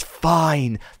 that's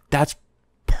fine. That's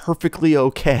perfectly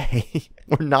okay.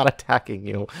 We're not attacking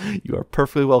you. You are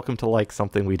perfectly welcome to like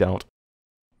something we don't.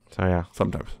 So yeah.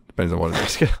 Sometimes. Depends on what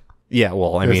it is. Yeah,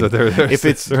 well, I mean, if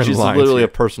it's just literally a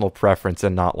personal preference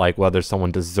and not like whether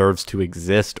someone deserves to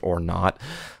exist or not,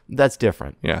 that's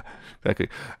different. Yeah, exactly.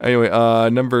 Anyway,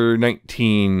 number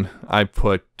 19, I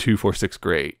put 2, 4, 6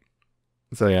 grade.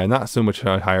 So yeah, not so much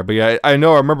higher, but yeah, I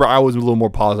remember I was a little more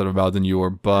positive about it than you were,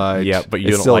 but yeah, but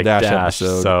you don't like Dash,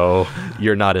 so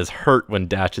you're not as hurt when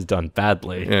Dash is done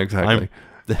badly. Yeah, exactly.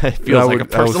 It feels like a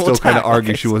personal I would still kind of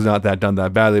argue like she was not done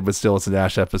that badly, but still it's a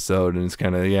Dash episode, and it's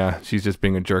kind of, she's just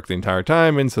being a jerk the entire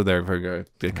time, and so therefore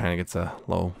it kind of gets a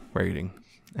low rating.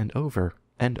 And over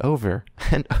and over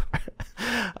and over.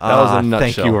 That was a nutshell.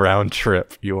 Thank you, Round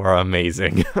Trip. You are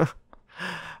amazing.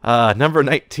 Number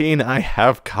 19, I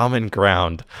have Common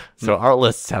Ground. So our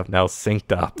lists have now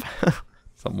synced up.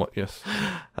 Somewhat, yes.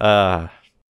 And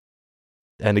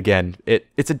again,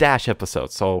 it's a Dash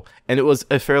episode, and it was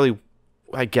a fairly,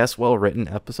 I guess, well-written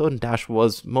episode, and Dash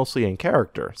was mostly in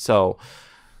character, so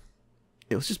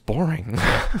it was just boring.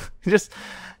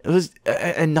 It was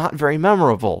and not very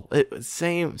memorable. It was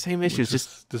same issues.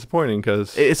 Just disappointing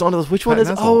because it's one of those. Which one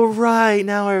is? Oh, right,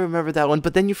 now I remember that one.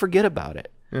 But then you forget about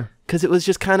it. Yeah, because it was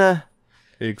just kind of.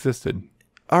 It existed.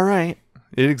 All right.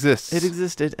 It exists. It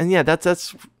existed, and yeah,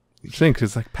 that's. Interesting,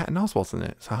 because like Patton Oswalt's in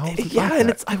it, so how is it yeah,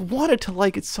 and I wanted to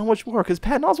like it so much more because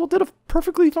Patton Oswalt did a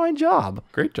perfectly fine job.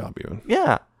 Great job, even.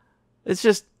 Yeah, it's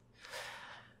just.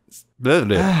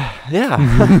 Yeah.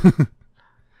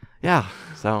 Yeah.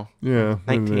 So yeah,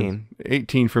 19.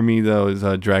 18 for me though is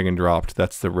Dragon Dropped.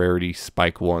 That's the rarity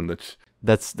spike one.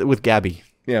 That's with Gabby.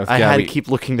 Yeah, I had to keep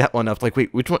looking that one up. Like,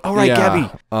 wait, which one? Oh, right, yeah.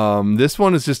 Gabby. This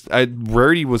one is just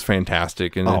rarity was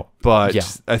fantastic,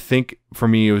 but I think for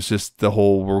me it was just the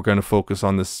whole we're going to focus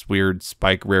on this weird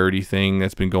spike rarity thing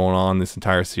that's been going on this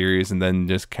entire series, and then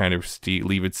just kind of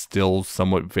leave it still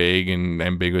somewhat vague and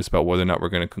ambiguous about whether or not we're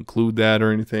going to conclude that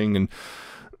or anything. And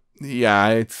yeah,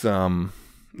 it's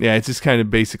just kind of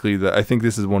basically I think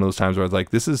this is one of those times where I was like,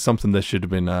 this is something that should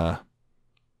have been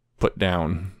put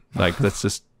down. Like, let's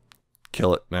just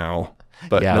kill it now.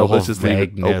 But yeah, no, let's just leave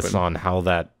it open on how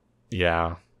that.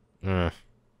 Yeah. 18.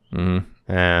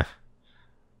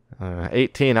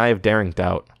 I have Daring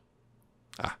Doubt.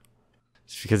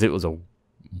 Just because it was a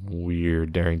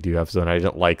weird Daring Do episode. I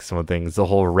didn't like some of the things. The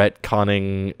whole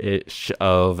retconning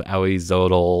of Aoi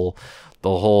Zodal.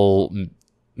 The whole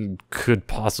could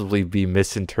possibly be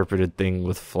misinterpreted thing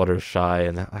with Fluttershy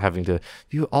and having to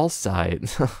view all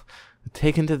sides.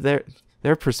 Taken to their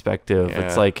their perspective.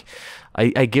 It's like,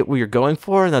 I get what you're going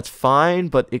for, and that's fine,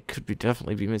 but it could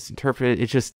definitely be misinterpreted. It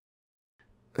just,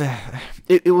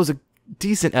 it was a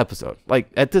decent episode. Like,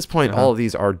 at this point, all of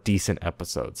these are decent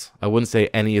episodes. I wouldn't say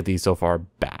any of these so far are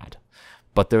bad,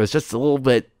 but there was just a little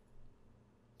bit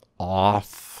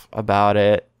off about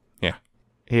it. Yeah.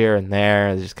 Here and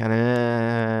there. Just kind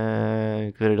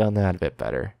of could have done that a bit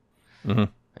better. Mm-hmm.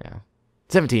 Yeah.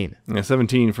 17. Yeah,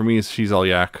 17 for me is She's All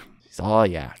Yak. She's All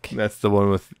Yak. That's the one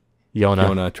with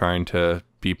Yona trying to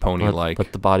be pony-like.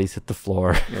 But the bodies hit the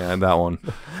floor. Yeah, that one.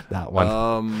 That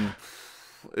one.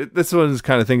 This one is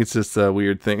kind of think it's just a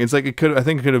weird thing. It's like I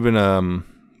think it could have been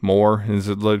more. Is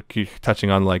it like touching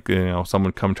on like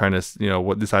someone trying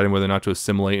to deciding whether or not to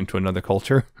assimilate into another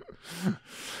culture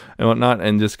and whatnot,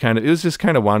 and just kind of it was just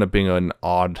kind of wound up being an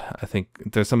odd. I think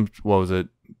there's some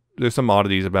There's some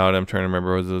oddities about it. I'm trying to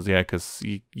remember what those. Yeah, because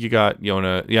you got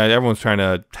Yona. Yeah, everyone's trying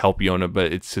to help Yona,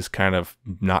 but it's just kind of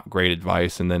not great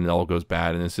advice, and then it all goes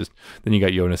bad, and it's just then you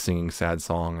got Yona singing a sad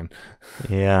song, and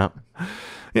yeah.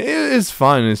 It is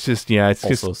fun. It's just it's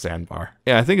also just Sandbar.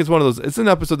 Yeah, I think it's one of those. It's an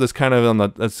episode that's kind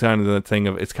of that's kind of the thing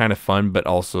of it's kind of fun, but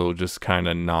also just kind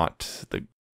of not the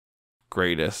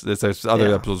greatest. There's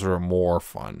other episodes that are more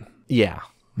fun. Yeah.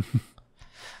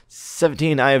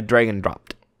 17. I have Dragon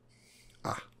Dropped,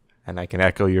 and I can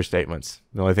echo your statements.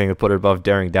 The only thing that put it above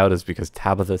Daring Doubt is because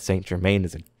Tabitha St. Germain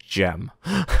is a gem.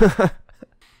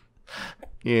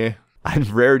 Yeah. And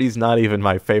Rarity's not even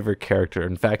my favorite character.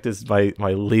 In fact, it's my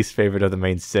least favorite of the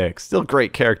main 6. Still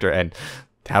great character, and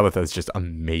Tabitha's just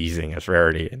amazing as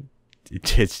Rarity, and it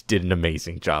just did an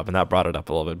amazing job, and that brought it up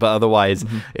a little bit. But otherwise,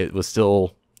 it was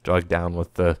still drugged down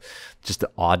with the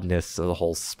oddness of the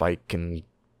whole Spike and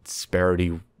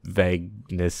disparity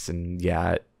vagueness, and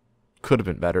it could have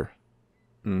been better.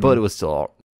 But it was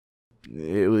still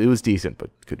it was decent, but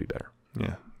could be better.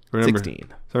 Yeah. 16.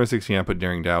 Number 16, I put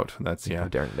Daring Doubt. That's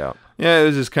Daring Doubt. Yeah, it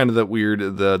was just kind of the weird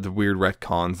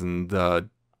retcons and the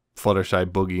Fluttershy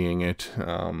boogieing it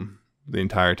the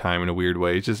entire time in a weird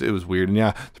way. It was weird, and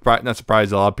not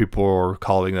surprised. A lot of people are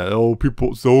calling that. Oh,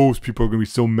 those people are gonna be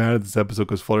so mad at this episode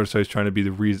because Fluttershy is trying to be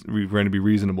trying to be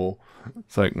reasonable.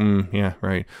 It's like, yeah,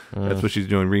 right. That's what she's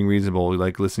doing, being reasonable,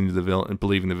 like listening to the villain and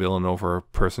believing the villain over a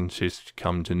person she's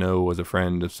come to know as a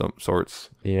friend of some sorts.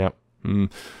 Yep.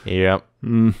 Yep.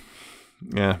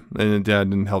 Yeah, and it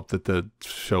didn't help that the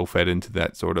show fed into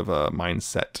that sort of a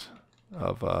mindset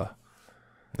of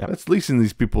let's listen to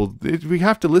these people. We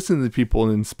have to listen to the people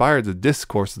and inspire the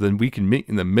discourse, so then we can meet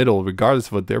in the middle, regardless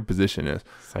of what their position is.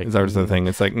 Is that the thing?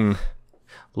 It's like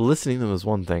listening to them is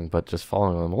one thing, but just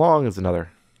following them along is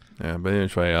another. Yeah, but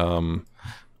anyway,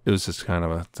 it was just kind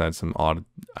of had some odd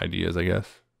ideas, I guess.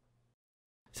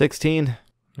 16.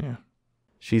 Yeah,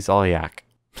 She's All Yak.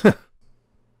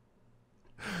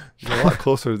 A lot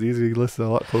closer. These are listed a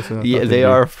lot closer. Yeah, they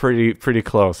are pretty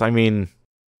close. I mean,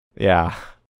 yeah,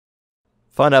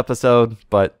 fun episode,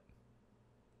 but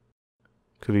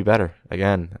could be better.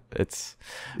 Again,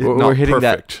 we're hitting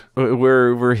perfect.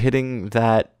 We're hitting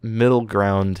that middle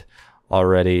ground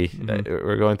already.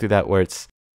 We're going through that where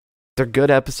they're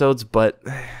good episodes, but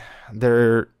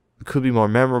they're could be more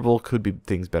memorable. Could be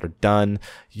things better done.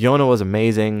 Yona was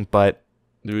amazing, but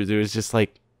there was just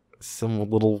like some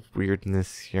little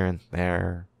weirdness here and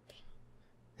there.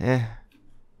 Yeah.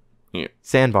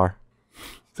 Sandbar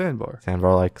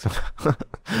like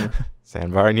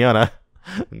Sandbar and Yona.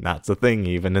 That's a thing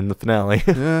even in the finale.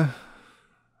 Yeah.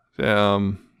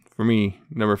 For me,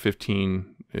 number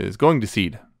 15 is Going to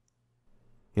Seed.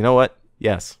 You know what?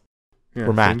 Yes. Yeah,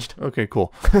 we're matched. Okay,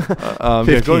 cool.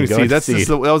 15, Going to Seed.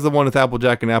 That was the one with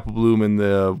Applejack and Apple Bloom and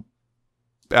the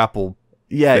apple.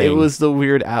 Yeah, thing. It was the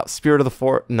weird Spirit of the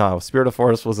Forest. No, Spirit of the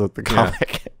Forest was the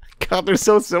comic. Yeah. God, they're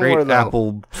so similar. Great though.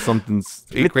 Apple something's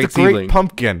great seedling. Great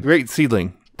pumpkin. Great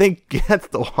seedling. That's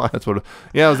the one. That's what.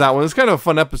 It was that one. It's kind of a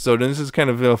fun episode, and this is kind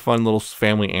of a fun little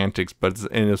family antics. But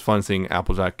it was fun seeing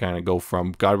Applejack kind of go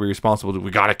from "Gotta be responsible" to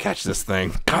 "We gotta catch this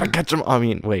thing." Gotta catch him. I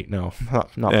mean, wait, no,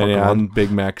 not. And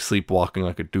Big Mac sleepwalking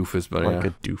like a doofus, but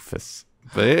a doofus.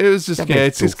 But it was just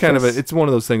it's just kind of it's one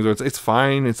of those things where it's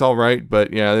fine, it's all right,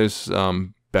 but yeah, there's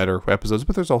better episodes,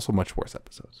 but there's also much worse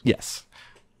episodes. Yes.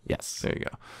 There you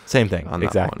go. Same thing.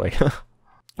 Exactly.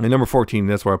 And number 14,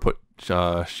 that's where I put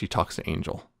She Talks to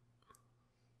Angel.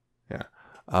 Yeah.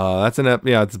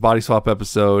 It's a body swap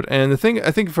episode. And the thing,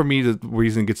 I think for me, the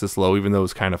reason it gets this low, even though it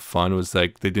was kind of fun, was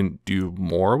like they didn't do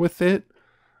more with it.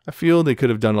 I feel they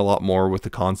could have done a lot more with the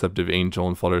concept of Angel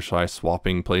and Fluttershy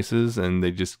swapping places, and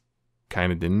they just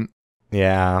kind of didn't.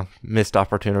 Yeah, missed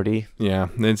opportunity. Yeah,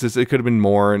 it's just, it could have been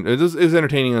more, and it was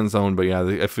entertaining on its own, but yeah,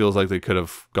 it feels like they could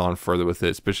have gone further with it,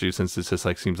 especially since it's just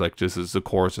like seems like just as the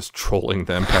core is just trolling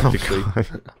them practically.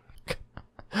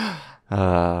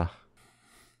 There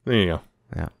you go.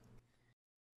 Yeah.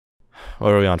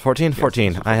 What are we on? 14?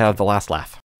 14. I have The Last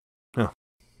Laugh. Oh.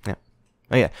 Yeah.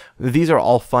 Oh, yeah. These are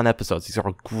all fun episodes. These are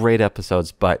all great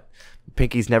episodes, but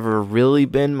Pinky's never really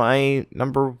been my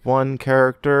number one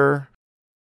character.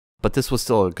 But this was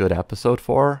still a good episode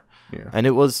for her. Yeah. And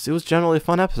it was generally a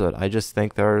fun episode. I just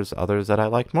think there's others that I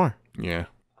liked more. Yeah.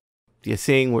 Yeah,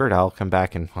 seeing Weird Al come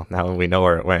back, and well, now we know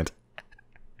where it went.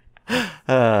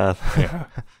 Yeah.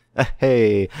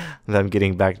 Hey, them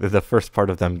getting back, the first part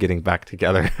of them getting back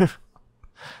together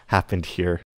happened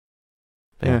here.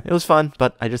 Yeah, it was fun,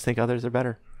 but I just think others are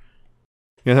better.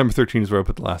 Yeah, number 13 is where I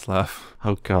put The Last Laugh.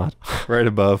 Oh, God. Right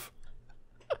above.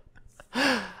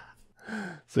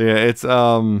 So yeah, it's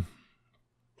yeah,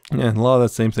 a lot of that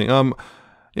same thing.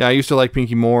 Yeah, I used to like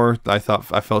Pinky more. I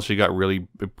felt she got really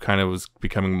kind of was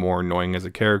becoming more annoying as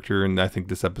a character, and I think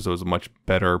this episode was a much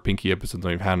better Pinky episode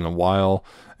than we've had in a while.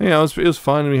 And, you know, it was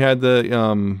fun. We had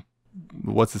the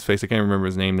what's his face? I can't remember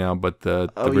his name now, but the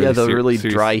really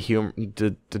dry humor,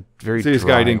 the very serious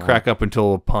dry guy didn't crack up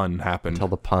until a pun happened. Until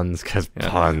the puns,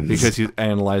 puns. Because he's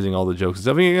analyzing all the jokes and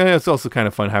stuff. I mean, it's also kind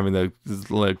of fun having the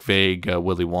like vague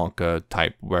Willy Wonka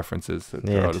type references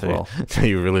throughout as well. So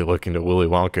you really look into Willy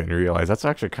Wonka and realize that's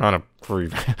actually kind of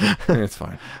creepy. It's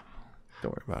fine.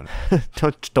 Don't worry about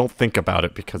it. don't think about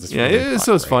it because it's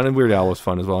it's fun, and Weird Al was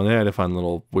fun as well, and they had a fun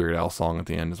little Weird Al song at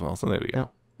the end as well. So there we go. Yeah.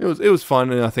 It was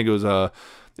fun, and I think it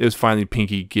was finally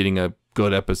Pinky getting a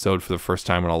good episode for the first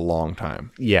time in a long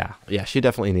time. Yeah, she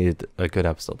definitely needed a good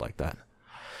episode like that.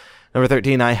 Number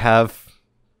 13, I have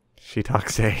She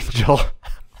Talks to Angel.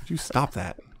 Would you stop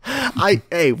that?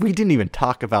 Hey, we didn't even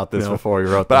talk about this before we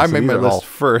wrote but this. I made my list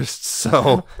first,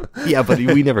 so yeah, but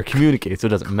we never communicate, so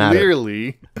it doesn't matter.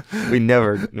 Clearly,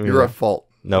 you're at fault.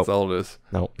 Nope. That's all it is.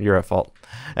 No, you're at fault.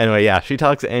 Anyway, yeah, She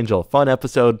Talks to Angel. Fun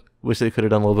episode. Wish they could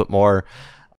have done a little bit more.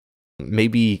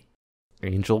 Maybe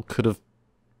Angel could have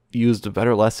used a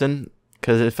better lesson,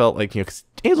 because it felt like, 'cause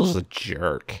Angel's a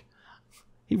jerk.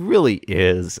 He really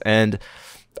is. And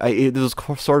it was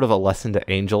sort of a lesson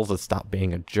to Angel to stop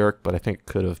being a jerk, but I think it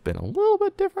could have been a little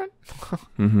bit different.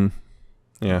 Mm-hmm.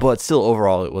 Yeah. But still,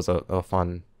 overall, it was a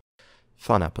fun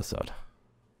episode.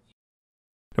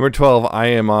 Number 12,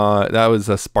 that was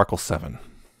a Sparkle 7.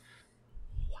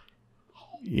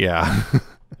 Yeah.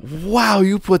 Wow,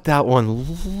 you put that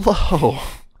one low.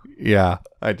 Yeah,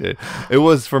 I did. It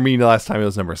was, for me, last time it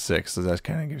was number 6, so that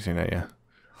kind of gives you an idea.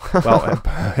 Well,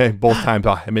 both times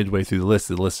midway through the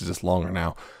list is just longer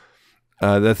now.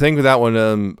 The thing with that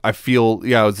one, I feel,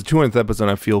 it was the 200th episode.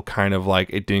 I feel kind of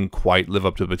like it didn't quite live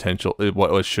up to the potential,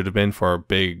 what it should have been for a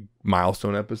big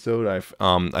milestone episode.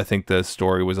 I think the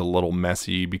story was a little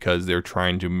messy because they're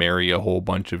trying to marry a whole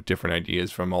bunch of different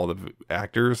ideas from all the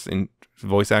actors and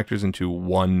voice actors into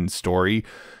one story,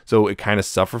 so it kind of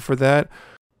suffered for that.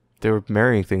 They were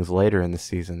marrying things later in the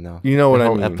season, though. You know what I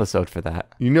mean? Episode for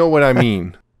that. You know what I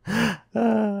mean?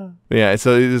 Yeah,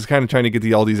 so it's kind of trying to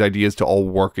get all these ideas to all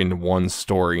work into one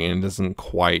story, and it doesn't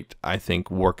quite, I think,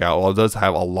 work out. Well, it does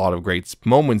have a lot of great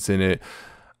moments in it.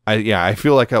 I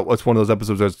feel like it's one of those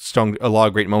episodes that's a lot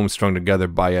of great moments strung together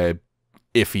by a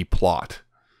iffy plot.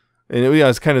 And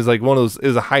it's kind of like one of those. It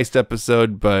was a heist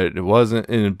episode, but it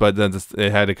wasn't. But then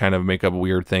it had to kind of make up a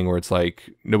weird thing where it's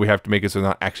like, no, we have to make it so they're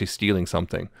not actually stealing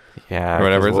something. Yeah, or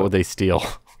whatever. What would they steal?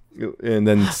 And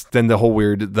then the whole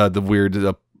weird, the weird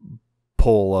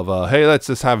pull of hey, let's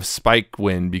just have Spike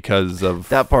win because of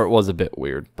that part was a bit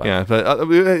weird. But. Yeah, but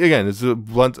again, it's a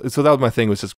blunt. So that was my thing.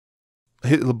 Was just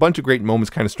a bunch of great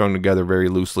moments kind of strung together very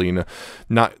loosely in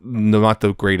not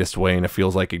the greatest way, and it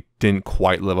feels like it didn't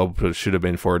quite live up to what it should have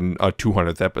been for a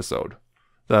 200th episode.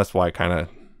 That's why it kind of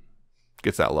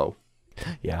gets that low.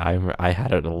 Yeah, I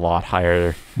had it a lot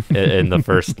higher in the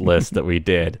first list that we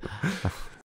did.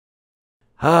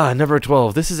 Number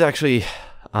 12. This is actually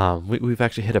we've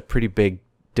actually hit a pretty big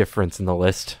difference in the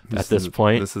list at this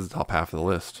point. This is the top half of the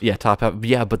list. Yeah, top half.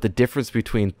 Yeah, but the difference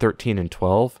between 13 and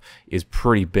 12 is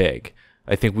pretty big.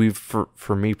 I think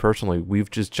for me personally, we've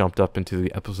just jumped up into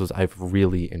the episodes I've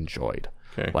really enjoyed.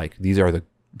 Okay. Like these are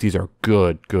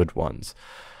good ones.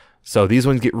 So these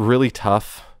ones get really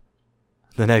tough.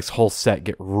 The next whole set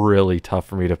get really tough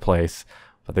for me to place,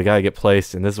 but they gotta get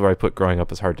placed, and this is where I put Growing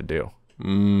Up is hard to do.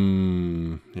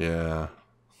 Yeah.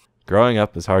 Growing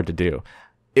Up is hard to do.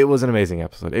 It was an amazing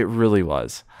episode. It really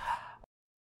was.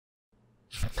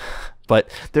 But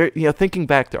there, thinking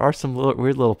back, there are some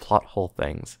weird little plot hole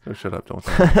things. Oh, shut up! Don't.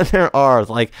 There are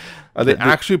like. Are they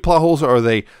actually plot holes, or are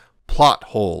they plot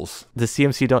holes? The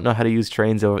CMC don't know how to use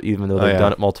trains, even though they've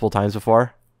done it multiple times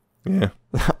before. Yeah.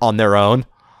 On their own.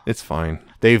 It's fine.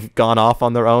 They've gone off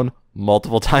on their own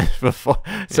multiple times before.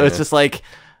 So it's just like,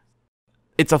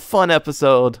 it's a fun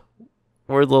episode,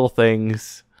 weird little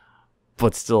things,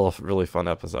 but still a really fun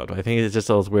episode. I think it's just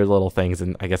those weird little things,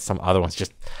 and I guess some other ones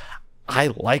just I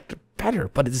liked better,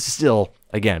 but it's still,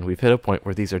 again, we've hit a point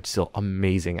where these are still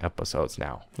amazing episodes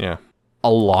now. Yeah.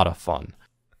 A lot of fun.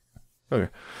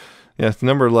 Okay. Yeah, it's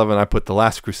number 11, I put The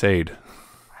Last Crusade.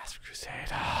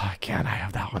 Again, I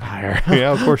have that one higher.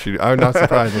 Yeah, of course you do. I'm not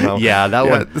surprised on that one. Yeah, that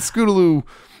one. The Scootaloo.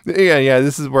 Yeah,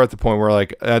 this is where at the point where,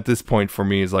 like, at this point for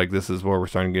me is like, this is where we're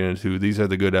starting to get into, these are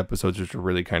the good episodes, which are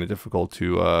really kind of difficult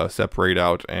to separate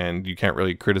out, and you can't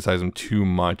really criticize them too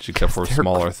much except for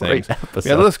smaller things. Episodes.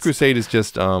 Yeah, The Last Crusade is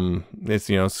just, it's,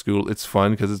 it's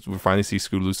fun because we finally see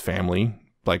Scootaloo's family,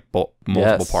 like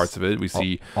multiple parts of it. We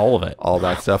see all of it, all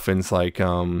that stuff, and it's like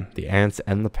the aunts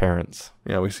and the parents.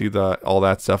 Yeah, we see all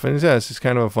that stuff, and it's just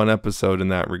kind of a fun episode in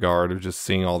that regard of just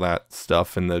seeing all that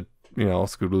stuff, and the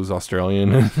Scootaloo's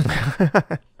Australian.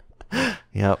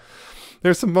 Yep.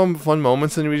 There's some fun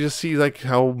moments, and we just see like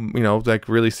how like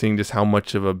really seeing just how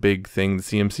much of a big thing the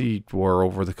CMC were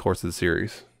over the course of the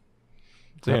series.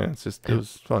 So, yeah, it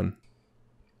was fun.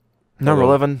 Number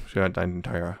 11. Should have got Diamond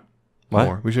Tiara. What?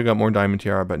 More. We should have got more Diamond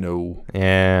Tiara, but no.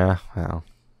 Yeah. Well.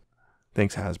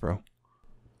 Thanks, Hasbro.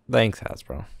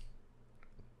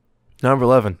 Number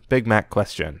 11. Big Mac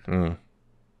question.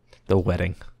 The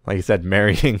wedding. Like you said,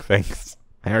 marrying things.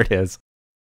 There it is.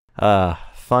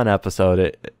 Fun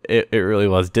episode. It really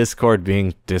was. Discord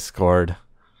being Discord.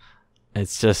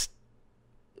 It's just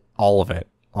all of it.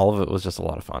 All of it was just a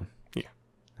lot of fun.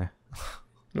 Yeah.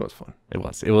 It was fun. It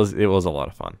was a lot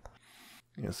of fun.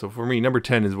 Yeah, so for me, number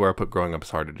 10 is where I put Growing Up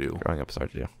is Hard to Do. Growing Up is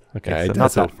Hard to Do. Okay, so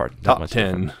not that far. Top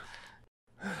 10.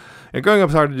 And Growing Up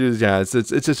is Hard to Do is, it's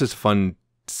just a fun,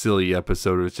 silly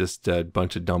episode. It's just a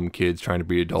bunch of dumb kids trying to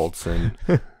be adults, and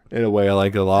in a way I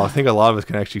like it a lot. I think a lot of us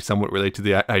can actually somewhat relate to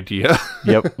the idea.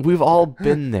 Yep, we've all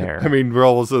been there. I mean, we're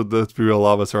also, let's be real, a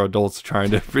lot of us are adults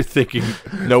trying to be thinking.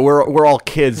 No, we're all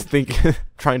kids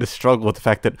trying to struggle with the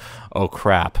fact that, oh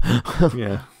crap.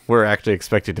 Yeah. We're actually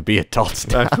expected to be adults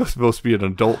now. I'm supposed to be an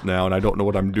adult now, and I don't know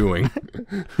what I'm doing.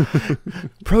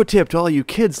 Pro tip to all you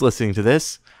kids listening to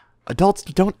this: adults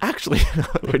don't actually know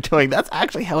what they're doing. That's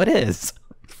actually how it is.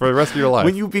 For the rest of your life.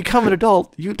 When you become an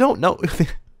adult, you don't know.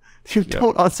 You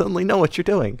don't suddenly know what you're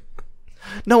doing.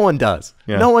 No one does.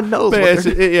 Yeah. No one knows. But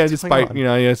despite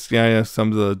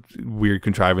some of the weird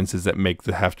contrivances that make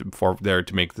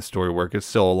to make the story work, it's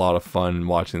still a lot of fun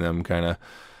watching them kind of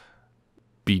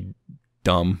be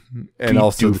dumb, and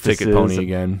also the ticket pony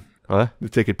again. What? The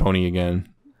ticket pony again.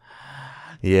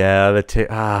 Yeah, the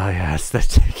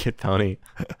ticket pony.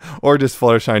 Or just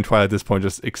Fluttershy and Twilight at this point,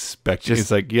 just expect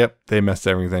it's like, yep, they messed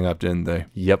everything up, didn't they?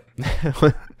 Yep.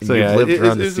 So yeah, lived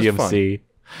around the CMC.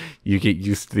 You get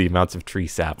used to the amounts of tree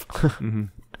sap. Mm-hmm.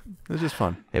 It was just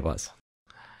fun. It was.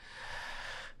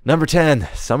 Number 10,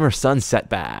 Summer Sun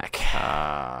Setback.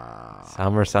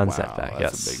 Summer Sun Setback.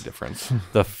 That's a big difference.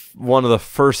 One of the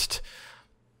first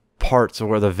parts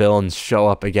where the villains show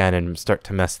up again and start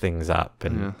to mess things up,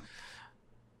 and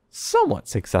somewhat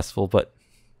successful, but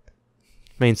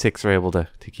main six are able to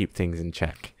keep things in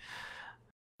check.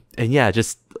 And yeah,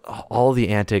 just all the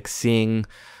antics, seeing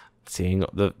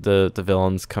the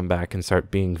villains come back and start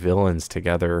being villains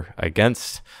together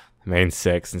against the main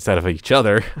six instead of each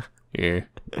other. Yeah.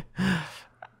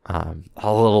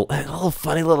 All little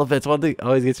funny little bits. One thing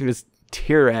always gets me is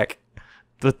T-Rex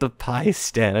with the pie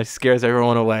stand. It scares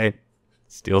everyone away.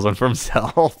 Steals one for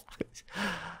himself.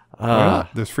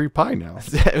 There's free pie now.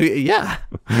 Yeah.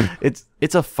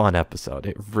 It's a fun episode.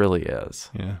 It really is.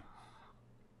 Yeah.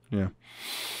 Yeah.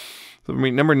 So, I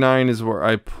mean, number 9 is where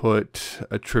I put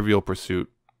A Trivial Pursuit.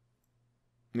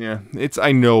 Yeah.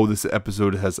 I know this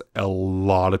episode has a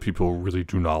lot of people who really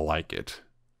do not like it.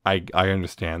 I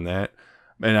understand that.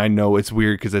 And I know it's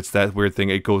weird because it's that weird thing.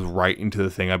 It goes right into the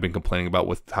thing I've been complaining about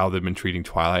with how they've been treating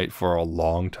Twilight for a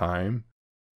long time.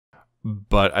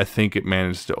 But I think it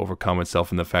managed to overcome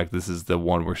itself in the fact this is the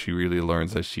one where she really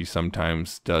learns that she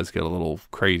sometimes does get a little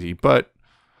crazy. But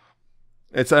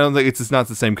I don't think it's not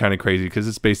the same kind of crazy, because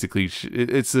it's basically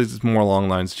it's more along the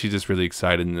lines she's just really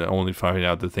excited and only finding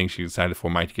out the thing she's excited for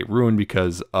might get ruined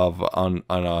because of an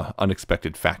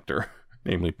unexpected factor.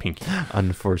 Namely Pinky.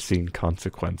 Unforeseen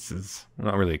consequences.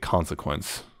 Not really a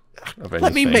consequence of anything.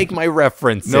 Let me make my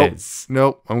references.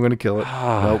 Nope. I'm going to kill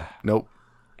it. Nope.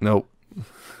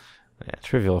 Yeah,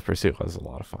 Trivial Pursuit was a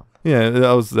lot of fun. Yeah,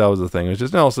 that was the thing. It was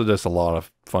just also just a lot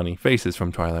of funny faces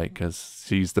from Twilight because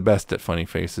she's the best at funny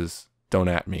faces. Don't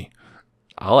at me.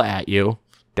 I'll at you.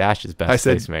 Dash is best. I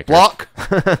said face maker. block.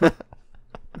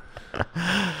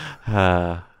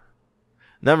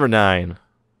 Number 9,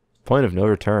 Point of No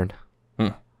Return.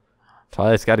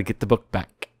 Twilight's got to get the book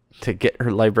back to get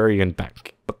her librarian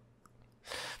back.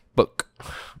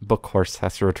 Book horse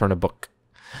has to return a book.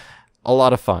 A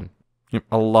lot of fun. Yep.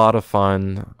 A lot of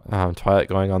fun. Twilight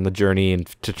going on the journey and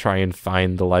to try and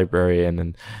find the librarian,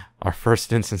 and our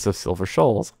first instance of Silver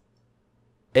Shoals.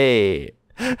 And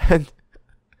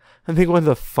I think one of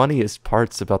the funniest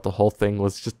parts about the whole thing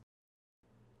was just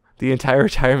the entire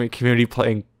retirement community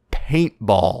playing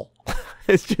paintball.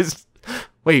 It's just,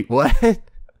 wait, what?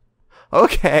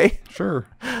 Okay. Sure.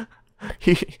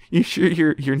 You sure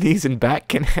your knees and back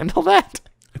can handle that?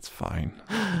 It's fine.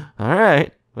 All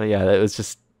right. But yeah, it was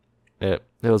just, it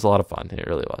was a lot of fun. It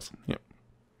really was. Yep.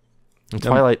 And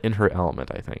Twilight in her element,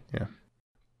 I think. Yeah.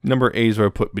 Number 8 is where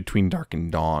I put Between Dark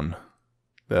and Dawn.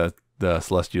 The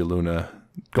Celestia Luna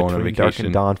going on vacation. Dark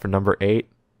and Dawn for number 8.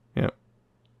 Yep.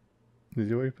 Did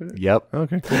you already put it? Yep.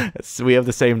 Okay, cool. So we have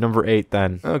the same number 8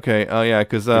 then. Okay. Oh, yeah,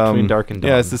 because Between Dark and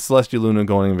Dawn. Yeah, it's the Celestia Luna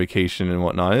going on vacation and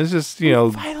whatnot. It's just, you know.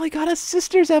 We finally got a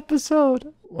sisters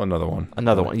episode. Another one.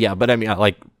 Another one. Yeah, but I mean,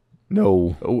 like,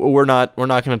 no, we're not going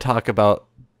to talk about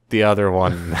the other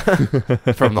one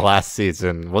from the last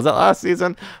season. Was that last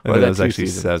season? Or that was actually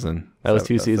 7. That was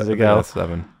 2 seasons ago. That's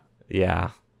 7. Yeah,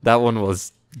 that one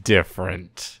was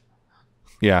different.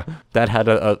 Yeah, that had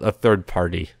a third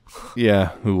party. Yeah,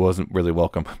 who wasn't really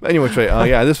welcome. Anyway,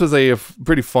 yeah, this was a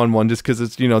pretty fun one just because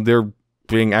it's, you know, they're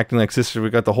acting like sisters. We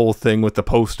got the whole thing with the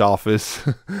post office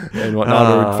and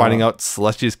whatnot. We're finding out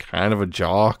Celestia's kind of a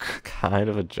jock.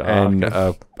 And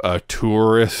a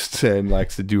tourist and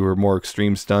likes to do her more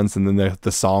extreme stunts. And then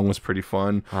the song was pretty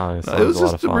fun. It was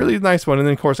just a really nice one. And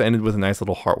then, of course, it ended with a nice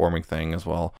little heartwarming thing as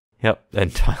well. Yep,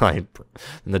 and Twilight,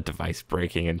 and the device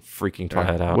breaking and freaking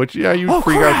Twilight out. Which, yeah, you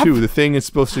freak out too. The thing is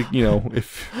supposed to, you know,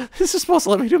 if this is supposed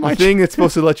to let me do my job. The thing that's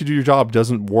supposed to let you do your job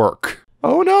doesn't work.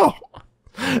 Oh no!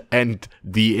 And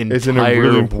the entire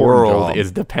really world job.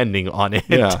 Is depending on it.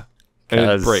 Yeah, and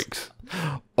it breaks.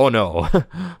 Oh no!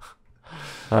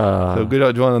 So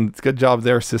good job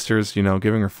there, sisters. You know,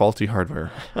 giving her faulty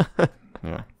hardware.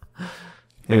 Yeah.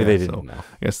 Maybe they didn't know.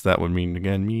 I guess that would mean,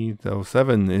 again, me, though,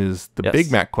 7 is the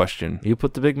Big Mac question. You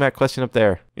put the Big Mac question up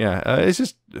there. Yeah, it's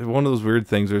just one of those weird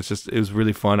things where it was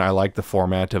really fun. I like the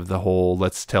format of the whole,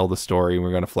 let's tell the story,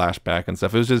 we're going to flashback and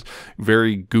stuff. It was just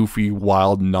very goofy,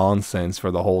 wild nonsense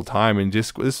for the whole time. And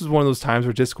this is one of those times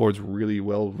where Discord's really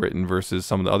well written versus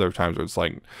some of the other times where it's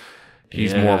like,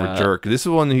 he's more of a jerk. This is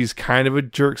one that he's kind of a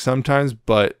jerk sometimes,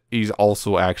 but he's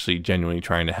also actually genuinely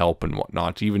trying to help and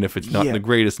whatnot, even if it's not the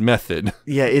greatest method.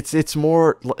 Yeah, it's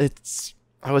more,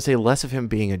 I would say less of him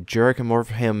being a jerk and more of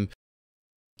him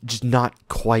just not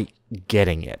quite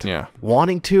getting it. Yeah.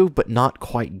 Wanting to, but not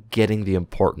quite getting the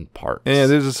important parts. Yeah,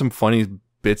 there's just some funny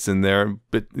bits in there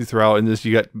throughout, and this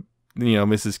you got, you know,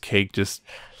 Mrs. Cake just,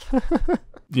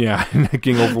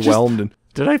 getting overwhelmed.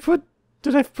 Did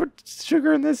I put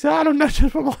sugar in this? I don't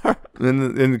know.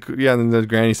 And then the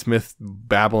Granny Smith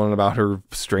babbling about her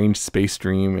strange space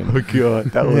dream. And, oh god,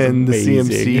 that was and amazing.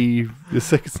 The CMC.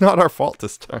 It's like, it's not our fault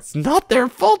this time. It's not their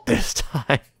fault this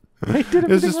time. It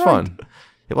was just fun.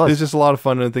 It was. It was just a lot of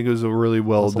fun, and I think it was a really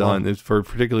well done. It's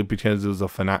particularly because it was a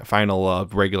final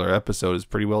regular episode. It's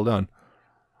pretty well done.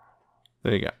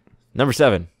 There you go. Number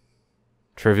 7,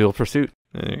 Trivial Pursuit.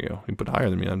 There you go. You put it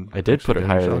higher than me. I did put it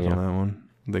higher than you on that one.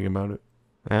 Thinking about it.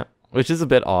 Yeah, which is a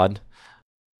bit odd.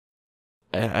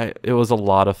 It was a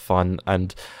lot of fun,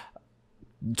 and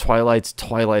Twilight's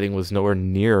twilighting was nowhere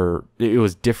near. It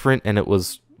was different, and it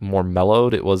was more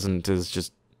mellowed. It wasn't as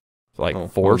just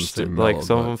like forced, like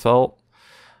some of them felt.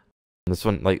 And this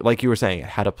one, like you were saying, it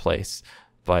had a place,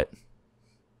 but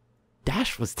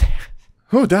Dash was there.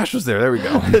 Oh, Dash was there. There we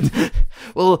go.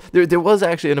 Well, there was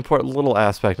actually an important little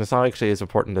aspect. It's not actually as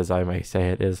important as I may say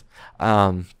it is.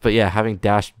 But yeah, having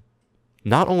Dash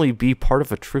not only be part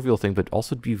of a trivial thing, but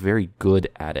also be very good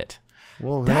at it.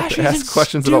 Well, we have to ask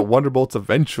questions about Wonderbolts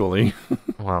eventually.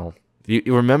 Well,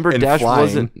 you remember and Dash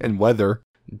wasn't and weather.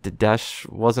 Dash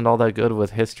wasn't all that good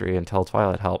with history until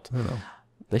Twilight helped. I don't know.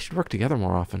 They should work together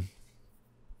more often.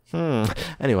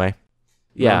 Anyway,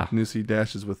 yeah. New C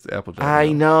Dashes with Applejack.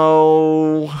 I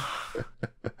know.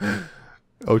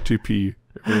 OTP.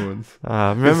 Everyone's.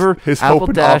 Remember his Apple hope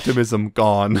and Dash, optimism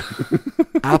gone.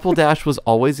 Apple Dash was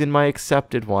always in my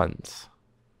accepted ones.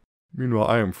 Meanwhile,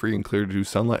 I am free and clear to do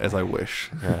Sunlight as I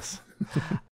wish. Yes.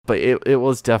 But it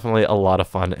was definitely a lot of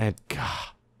fun. And God,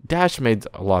 Dash made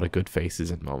a lot of good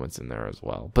faces and moments in there as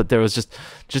well. But there was just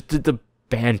the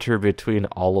banter between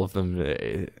all of them.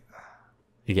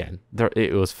 Again,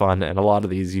 it was fun, and a lot of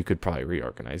these you could probably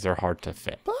reorganize. They're hard to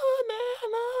fit.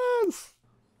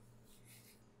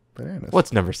 Bananas.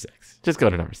 What's number 6? Just go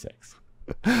to number 6.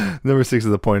 Number 6 is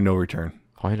the point of no return.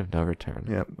 Point of no return.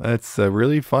 Yeah, that's a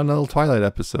really fun little Twilight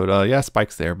episode. Yeah,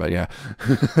 Spike's there, but yeah.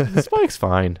 Spike's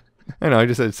fine. I know, I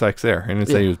just said Spike's there. I didn't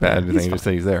say he was bad. I just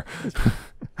say he's there.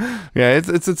 Yeah,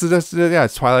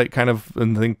 it's Twilight kind of,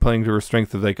 I think, playing to her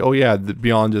strength of like, oh yeah,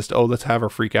 beyond just, oh, let's have her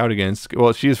freak out again.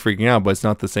 Well, she is freaking out, but it's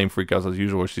not the same freak out as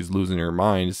usual where she's losing her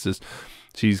mind. It's just,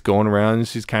 she's going around and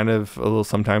she's kind of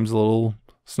sometimes a little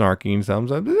snarky and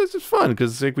sometimes it's just fun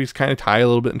because like we just kind of tie a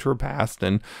little bit into her past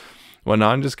and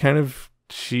whatnot, and just kind of,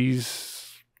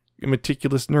 she's a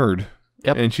meticulous nerd.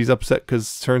 Yep. And she's upset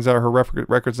because turns out her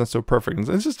record's not so perfect. And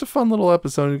it's just a fun little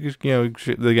episode. You know,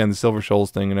 again, the Silver Shoals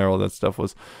thing and all that stuff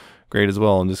was great as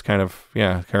well. And just kind of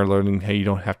learning, hey, you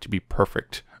don't have to be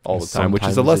perfect all the time, which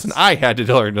is a lesson I had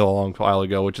to learn a long while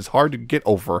ago, which is hard to get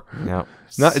over. Yeah.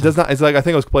 It's like, I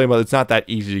think I was complaining about, it's not that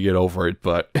easy to get over it,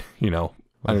 but, you know,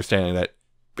 understanding that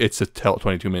it's a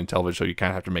 22-minute television show, you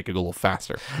kind of have to make it a little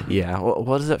faster. Yeah.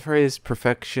 What is that phrase?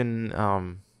 Perfection.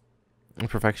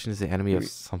 Perfection is the enemy of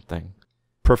something.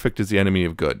 Perfect is the enemy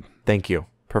of good. Thank you.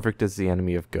 Perfect is the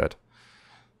enemy of good.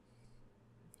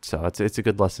 So it's a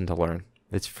good lesson to learn.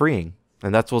 It's freeing.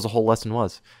 And that's what the whole lesson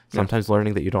was. Sometimes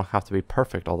learning that you don't have to be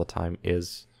perfect all the time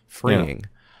is freeing.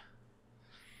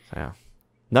 So, yeah.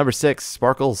 Number 6,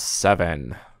 Sparkle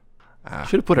 7.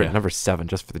 Should have put her at number 7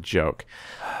 just for the joke.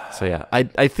 So yeah,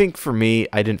 I think for me,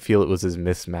 I didn't feel it was as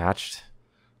mismatched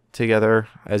together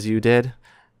as you did.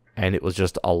 And it was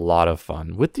just a lot of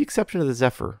fun, with the exception of the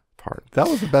Zephyr part. That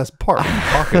was the best part I'm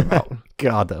talking about.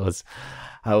 God,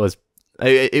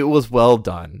 it was well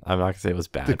done. I'm not gonna say it was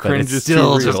bad. The cringe but it's is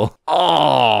still too real.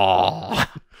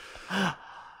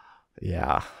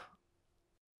 Yeah.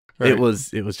 Right. It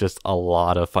was just a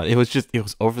lot of fun. It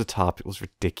was over the top. It was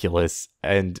ridiculous,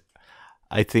 and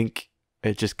I think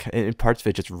it just, in parts of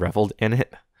it, just reveled in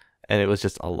it, and it was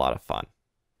just a lot of fun.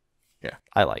 Yeah,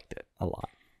 I liked it a lot.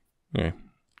 Okay.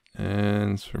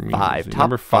 And for me,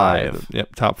 number 5.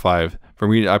 Yep, top 5. For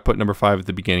me, I put number 5 at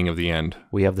the beginning of the end.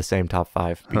 We have the same top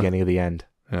 5, beginning of the end.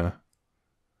 Yeah.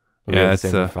 We have the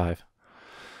same number 5.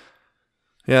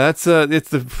 Yeah, that's it's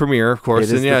the premiere, of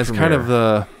course, and yeah, it's kind of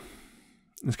the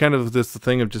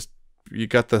thing of just, you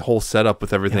got the whole setup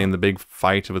with everything, the big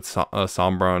fight with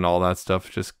Sombra and all that stuff.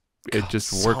 It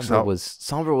just works out.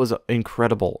 Sombra was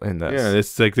incredible in this. Yeah,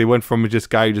 it's like they went from just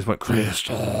guy who just went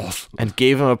crystals and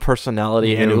gave him a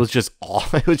personality, and it was just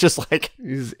it was just like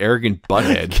he's arrogant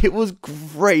butthead. It was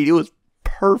great. It was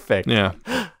perfect. Yeah.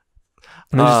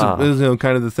 It was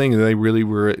kind of the thing. They really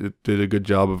did a good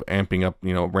job of ramping up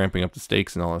the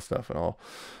stakes and all that stuff and all.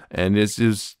 And it's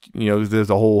just, there's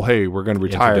a whole, hey, we're going to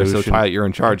retire, so Twilight, you're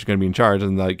in charge, you're going to be in charge.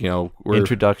 And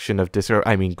introduction of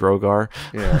Grogar.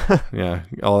 Yeah,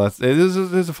 all that.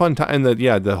 There's a fun time. And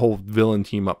the whole villain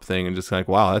team up thing, and just like,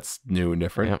 wow, that's new and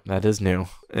different. Yep, that is new.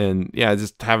 And yeah,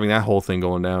 just having that whole thing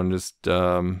going down, it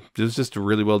was just a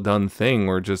really well done thing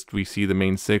where just we see the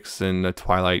main 6 and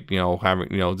Twilight,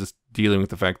 having, just dealing with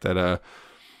the fact that,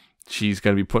 she's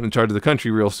going to be put in charge of the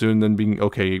country real soon, then being,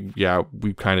 okay, yeah,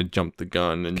 we kind of jumped the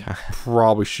gun and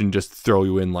probably shouldn't just throw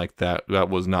you in like that. That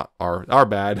was not our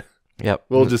bad. Yep.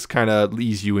 We'll just kind of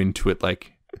ease you into it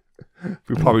like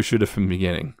we probably should have from the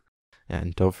beginning.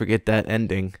 And don't forget that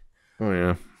ending. Oh,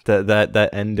 yeah. That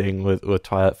ending with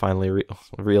Twilight finally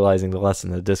realizing the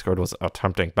lesson that Discord was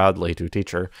attempting badly to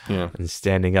teach her. Yeah. And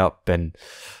standing up and...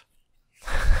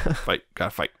 gotta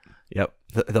fight. Yep.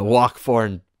 The walk for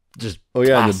and just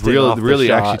and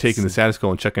really actually taking the status quo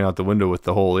and checking out the window with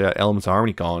the whole elements of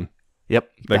harmony gone. Yep,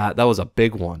 that was a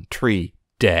big one. Tree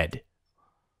dead.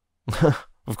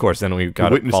 Of course, then we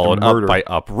got it followed up by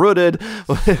Uprooted.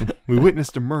 We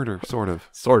witnessed a murder, sort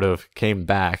of came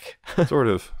back. Sort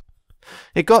of.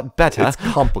 It got better. It's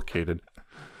complicated.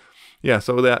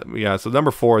 So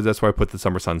number 4 is, that's why I put the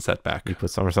Summer Sunset back. You put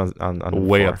Summer Sun on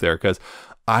way 4. Up there, because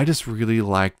I just really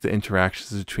liked the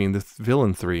interactions between the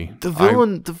villain 3.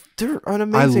 They're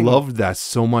amazing. I loved that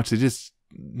so much. They just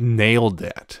nailed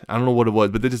that. I don't know what it was,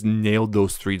 but they just nailed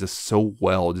those 3 just so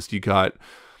well. Just, you got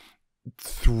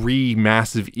 3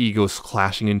 massive egos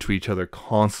clashing into each other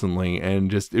constantly,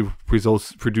 and just it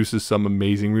produces some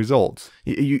amazing results.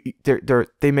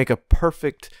 They make a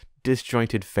perfect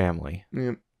disjointed family.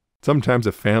 Yeah. Sometimes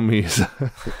a family is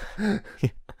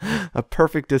a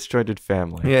perfect disjointed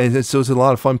family. Yeah, so it's a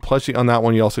lot of fun. Plus, on that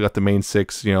one, you also got the main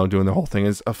 6, doing the whole thing.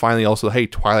 Is finally also, hey,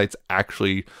 Twilight's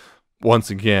actually once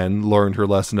again learned her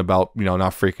lesson about, you know,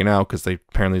 not freaking out, because they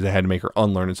had to make her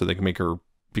unlearn it so they can make her,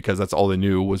 because that's all they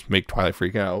knew was make Twilight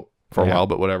freak out for a while,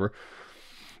 but whatever.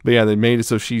 But yeah, they made it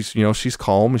so she's, you know, she's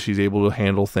calm and she's able to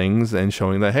handle things, and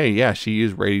showing that, hey, yeah, she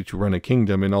is ready to run a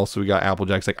kingdom. And also we got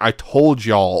Applejack's like, I told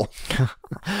y'all.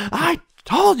 I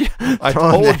told you. I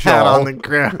told y'all on the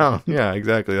ground. Yeah,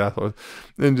 exactly. That's what.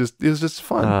 And just, it was just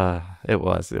fun. It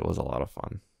was a lot of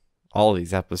fun. All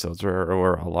these episodes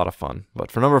were a lot of fun. But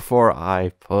for number 4,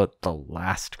 I put The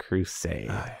Last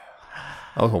Crusade.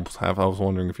 I was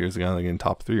wondering if he was the guy like in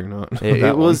top 3 or not.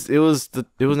 It was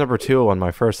number 2 on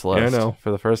my first list. Yeah, I know.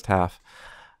 For the first half,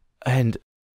 and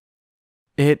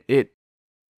it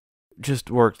just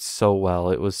worked so well.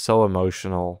 It was so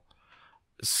emotional.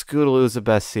 Scootaloo is the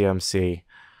best CMC.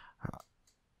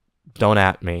 Don't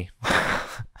at me.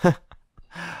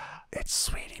 It's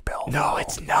Sweetie Belle. No,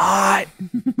 it's not.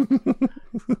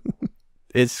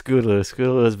 It's Scootaloo.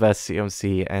 Scootaloo is best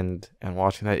CMC, and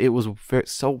watching that, it was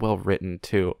so well written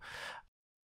too.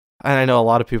 And I know a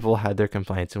lot of people had their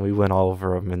complaints, and we went all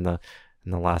over them in the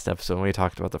last episode when we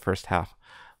talked about the first half.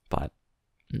 But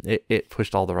it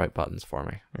pushed all the right buttons for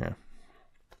me. Yeah.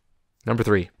 Number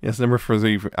 3. Yes, number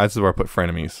 3. This is where I put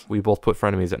Frenemies. We both put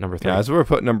Frenemies at number 3. Yeah, that's where I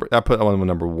put number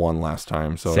 1 last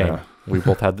time. So same. Yeah.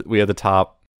 We had the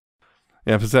top.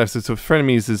 Yeah, so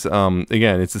Frenemies is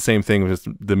again, it's the same thing with just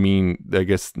the mean, I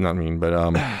guess not mean,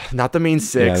 but not the mean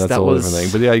 6. Yeah, that's a whole different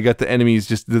thing. But yeah, you got the enemies,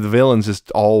 just the villains,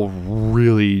 just all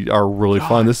really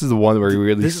fun. This is the one where we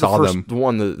really saw them. The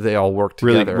one that they all worked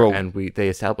together, and they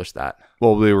established that.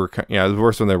 Well, they were the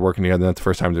first one they were working together. That's the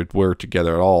first time they were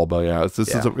together at all. But yeah, it's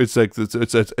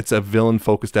a villain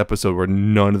focused episode where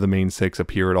none of the main 6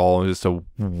 appear at all, and just a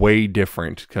way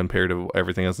different compared to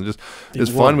everything else. And just it's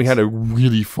fun. We had a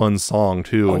really fun song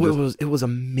too. It was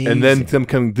amazing. And then them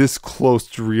coming this close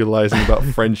to realizing about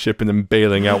friendship and then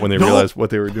bailing out when they realized what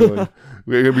they were doing.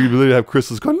 we literally have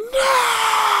Crystal's going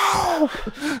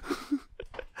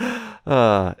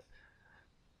no.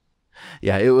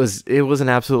 Yeah, it was an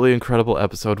absolutely incredible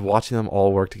episode, watching them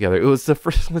all work together. It was the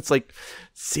first one. It's like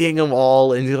seeing them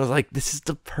all, and it was like, this is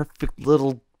the perfect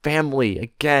little family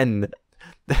again.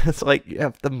 It's like you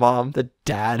have the mom, the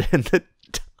dad, and the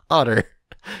daughter.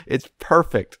 It's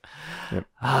perfect. Yep.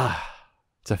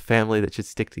 It's a family that should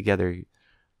stick together. You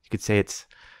could say it's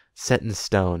set in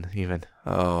stone, even.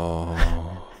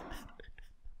 Oh.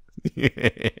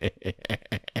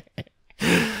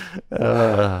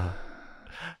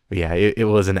 Yeah, it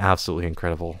was an absolutely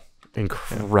incredible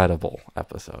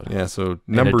episode. Yeah, so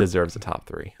it deserves a top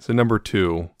 3. So number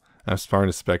 2, I'm starting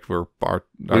to suspect our top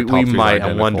 3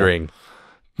 I'm wondering.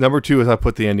 Number 2 is I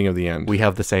put The Ending of the End. We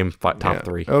have the same top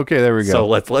 3. Okay, there we go. So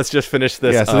let's just finish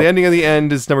this. Yeah, so The Ending of the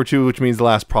End is number 2, which means The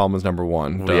Last Problem is number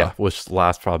 1. Duh. Yeah, which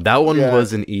Last Problem. That one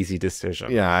was an easy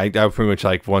decision. Yeah, I pretty much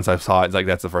like once I saw it, it's like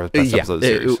that's the first best episode of the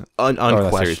series.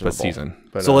 Unquestionable. Season.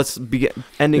 But, so let's begin.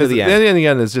 Ending of the End. The Ending of the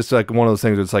End is just like one of those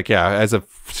things where it's like, yeah, as a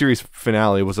series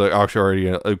finale, it was actually already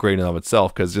a great in of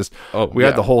itself, because just we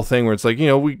had the whole thing where it's like, you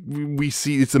know, we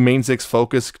see it's the main 6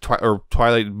 focus, or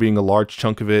Twilight being a large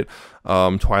chunk of it.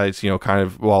 Twilight's, you know, kind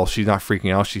of, while she's not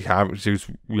freaking out, she's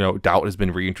you know, doubt has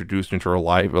been reintroduced into her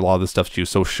life. A lot of the stuff she was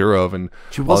so sure of, and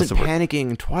she wasn't panicking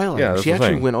in Twilight. Yeah, she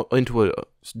actually went into a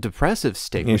depressive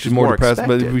state. Yeah, she's more depressed.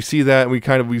 Expected. But we see that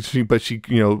but she,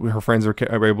 you know, her friends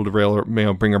are able to rail her, you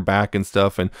know, bring her back and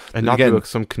stuff, and not through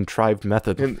some contrived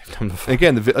method.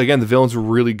 Again, the villains were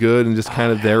really good, and just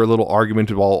kind of their little argument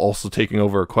while also taking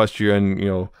over Equestria, and you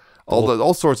know,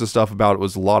 all sorts of stuff about it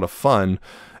was a lot of fun.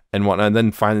 And whatnot, and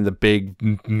then finally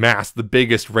the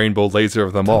biggest rainbow laser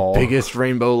of them all. Biggest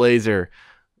rainbow laser.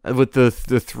 With the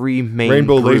 3 main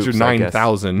Rainbow groups, Laser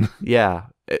 9000. Yeah.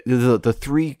 The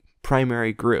 3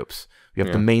 primary groups. We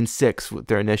have the main 6 with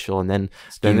their initial, and then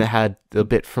it had the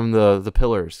bit from the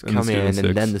pillars come in,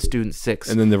 and then the student 6.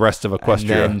 And then the rest of Equestria. And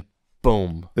then,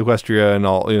 boom. Equestria and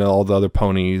all, you know, all the other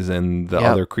ponies and the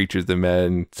other creatures they met,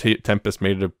 and Tempest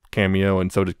made a cameo, and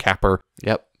so did Capper.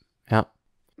 Yep.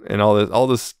 And all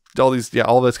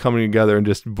that's coming together, and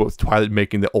just both Twilight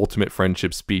making the ultimate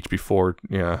friendship speech before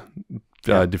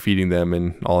defeating them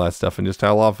and all that stuff, and just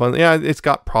had a lot of fun. Yeah, it's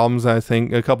got problems, I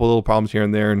think, a couple little problems here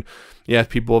and there, and yeah,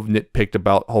 people have nitpicked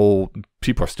about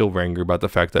people are still angry about the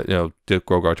fact that, you know, Dick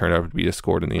Grogar turned out to be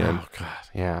discord in the end. Oh god,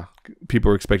 yeah. People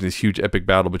were expecting this huge epic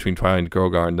battle between Twilight and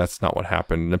Grogar, and that's not what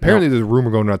happened. And apparently there's a rumor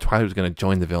going around Twilight was going to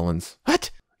join the villains. What?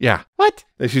 Yeah. What?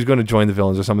 Like she's going to join the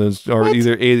villains or something. Or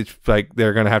either A, it's like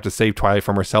they're going to have to save Twilight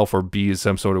from herself, or B, is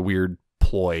some sort of weird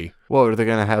ploy. Well, are they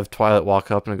gonna have Twilight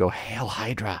walk up and go, "Hail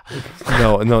Hydra"?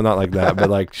 No, not like that. But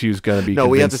like she was gonna be. No,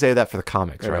 we have to say that for the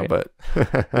comics, right? But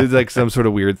it's like some sort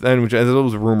of weird thing, which there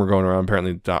was a rumor going around.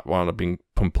 Apparently, that wound up being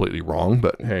completely wrong.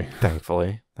 But hey,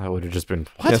 thankfully, that would have just been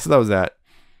what? Yeah, so that was that.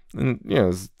 And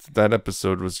that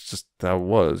episode was just that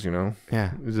was,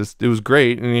 Yeah, it was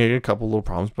great, and you had a couple little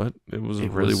problems, but it was a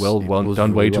really well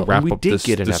done way to wrap up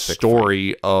the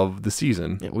story of the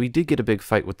season. Yeah, we did get a big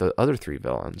fight with the other 3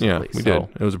 villains. Yeah, we did.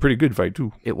 It was a pretty good fight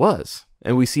too. It was,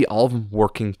 and we see all of them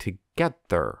working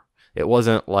together. It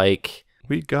wasn't like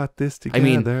we got this together. I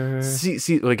mean,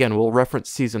 see again, we'll reference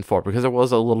season 4 because there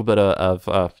was a little bit of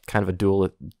kind of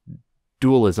a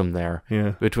dualism there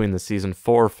between the season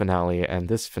 4 finale and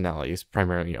this finale. Is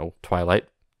primarily Twilight,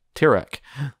 Tyrek.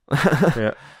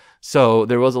 Yeah. So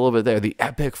there was a little bit there, the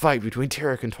epic fight between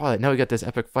Tyrek and Twilight. Now we got this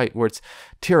epic fight where it's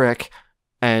Tyrek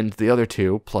and the other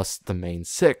 2 plus the main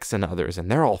 6 and others, and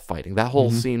they're all fighting. That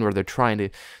whole scene where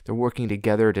they're working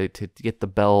together to get the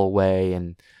bell away,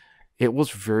 and it was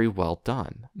very well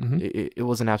done. It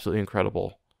was an absolutely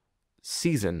incredible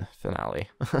season finale.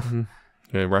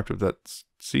 Yeah, it wrapped up that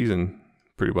season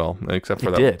pretty well, except for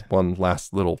that one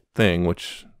last little thing,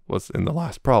 which was in the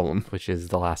last problem. Which is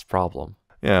the last problem.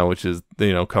 Yeah, which is,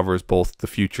 covers both the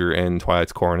future and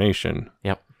Twilight's coronation.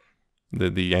 Yep.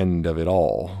 The end of it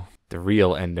all. The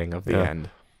real ending of the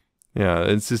end. Yeah,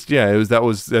 it's just, that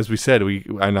was, as we said,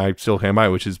 and I still stand by,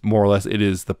 which is more or less, it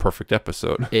is the perfect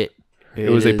episode. It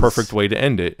was a perfect way to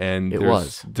end it, and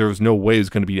there was no way it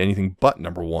was going to be anything but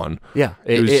number 1. Yeah,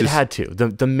 it had to.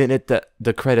 The minute that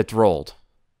the credits rolled,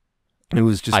 it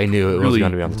was just I knew it was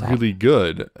going to be on the top. Really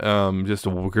good. Just a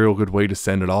real good way to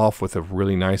send it off with a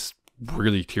really nice,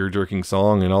 really tear-jerking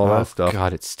song and all that stuff.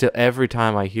 God, it's still every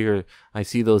time I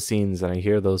see those scenes and I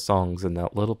hear those songs and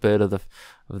that little bit of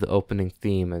the opening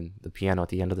theme and the piano at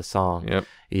the end of the song. Yep.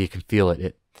 You can feel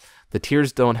it. The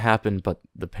tears don't happen, but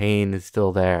the pain is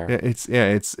still there. Yeah,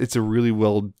 it's a really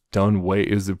well done way.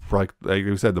 It was like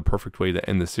I said, the perfect way to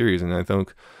end the series, and I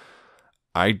think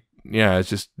it's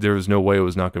just there was no way it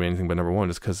was not going to be anything but number 1,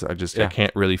 just because I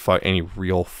can't really find any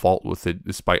real fault with it,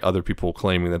 despite other people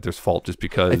claiming that there's fault just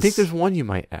because. I think there's one you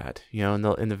might add. In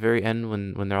the very end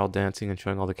when they're all dancing and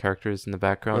showing all the characters in the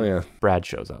background. Oh, yeah. Brad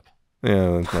shows up.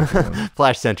 Yeah,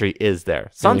 Flash Sentry is there.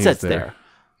 Sunset's there,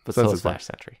 but so is Flash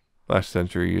Sentry. Flash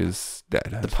Sentry is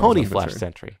dead. The pony Flash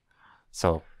Sentry.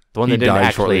 So the one that didn't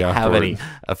actually have any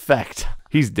effect.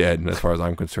 He's dead, as far as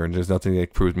I'm concerned. There's nothing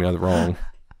that proves me wrong.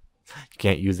 You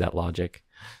can't use that logic.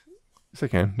 Yes, I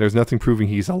can. There's nothing proving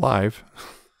he's alive.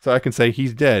 So I can say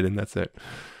he's dead, and that's it.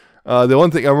 The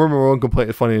one thing I remember, one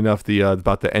complaint, funny enough,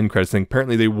 about the end credits thing.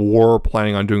 Apparently, they were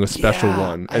planning on doing a special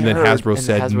one, and then Hasbro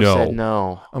said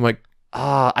no. I'm like,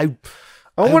 I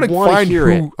want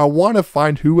to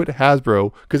find who at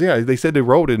Hasbro, because they said they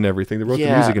wrote it and everything. They wrote the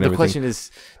music and everything. The question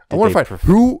is, I want to find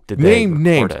who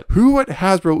named who at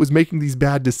Hasbro is making these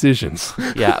bad decisions.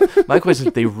 Yeah, my question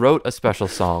is, they wrote a special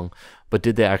song, but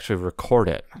did they actually record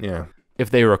it? Yeah. If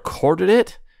they recorded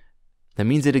it, that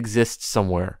means it exists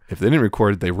somewhere. If they didn't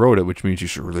record it, they wrote it, which means you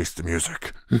should release the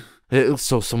music.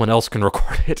 So someone else can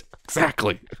record it.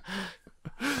 Exactly.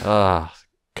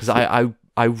 Because I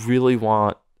really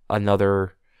want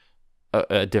another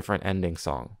a different ending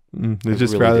song.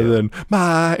 Just really rather than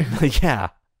my yeah.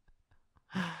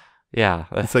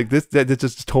 It's like this that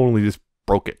just totally just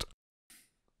broke it.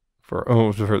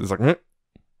 It's like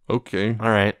okay, all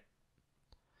right.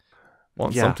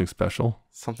 Want something special?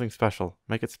 Something special.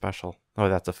 Make it special. Oh,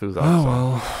 that's a Fuzo.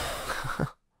 Oh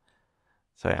well.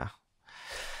 So yeah,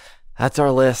 that's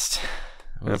our list.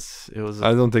 It was.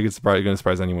 I don't think it's going to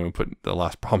surprise anyone who put the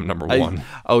last problem number 1.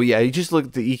 You just look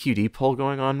at the EQD poll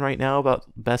going on right now about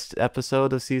best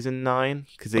episode of season 9,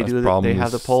 because they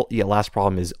have the poll. Yeah, last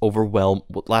problem is overwhelmed.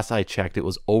 Last I checked, it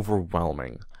was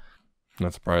overwhelming.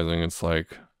 Not surprising. It's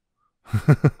like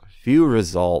few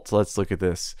results. Let's look at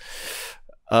this.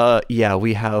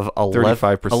 We have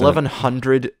 35%.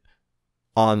 1,100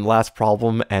 on last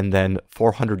problem, and then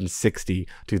 460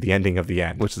 to the ending of the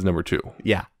end, which is number 2.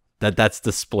 Yeah. That's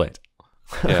the split.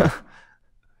 Yeah.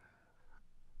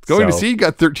 Going to see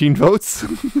got 13 votes.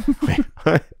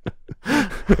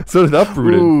 So did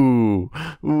Uprooted.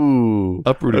 Ooh.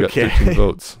 Uprooted got 13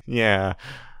 votes. Yeah.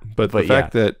 But the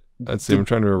fact that, let's see, I'm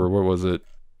trying to remember, what was it?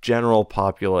 General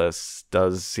populace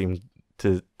does seem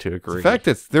to agree. The fact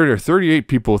that there are 38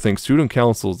 people who think Student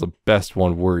Council is the best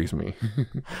one worries me.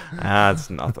 That's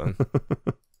nothing.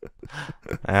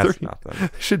 That's nothing.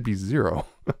 It should be 0.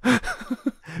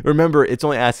 Remember, it's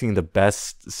only asking the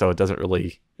best, so it doesn't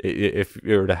really... If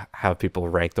you were to have people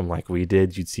rank them like we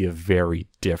did, you'd see a very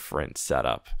different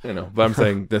setup. You know, but I'm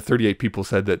saying the 38 people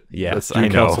said that yes, I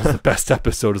know. The best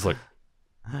episode is like...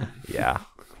 Yeah.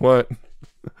 What?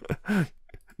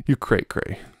 You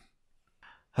cray.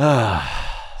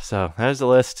 So, there's the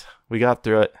list. We got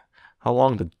through it. How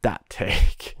long did that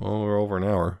take? Well, we're over an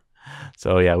hour.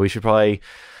 So, yeah, we should probably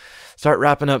start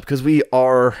wrapping up because we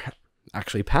are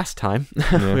actually past time.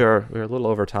 Yeah. we're a little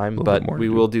over time, but we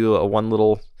will do a one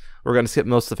little... We're going to skip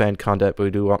most of the fan content, but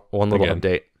we do one little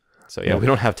update. So, yeah, we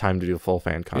don't have time to do a full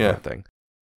fan content thing.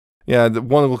 Yeah, the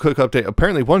one little quick update.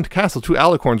 Apparently, One Castle, Two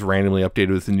Alicorns randomly updated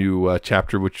with a new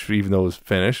chapter, which even though it was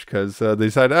finished, because they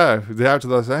decided,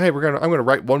 hey, I'm gonna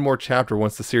write one more chapter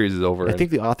once the series is over. I think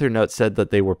the author note said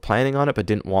that they were planning on it, but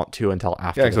didn't want to until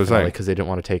after the finale because they didn't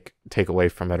want to take away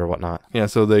from it or whatnot. Yeah,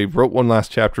 so they wrote one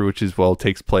last chapter, which is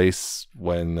takes place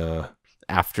when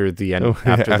after the end,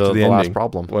 after the ending, last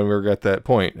problem, when we're at that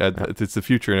point. It's the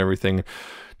future and everything.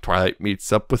 Twilight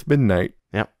meets up with Midnight.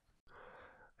 Yep.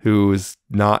 Who is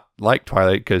not like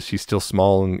Twilight because she's still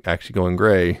small and actually going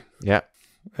gray. Yeah.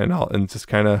 And just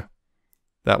kind of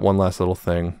that one last little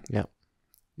thing. Yep.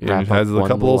 Yeah, it has a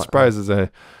couple little surprises.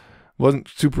 I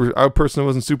personally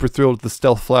wasn't super thrilled with the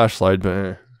stealth flashlight,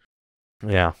 but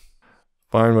yeah.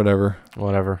 Fine, whatever.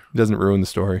 It doesn't ruin the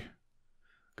story.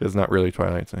 Because it's not really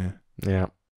Twilight. So yeah.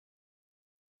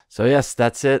 So yes,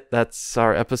 that's it. That's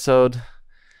our episode.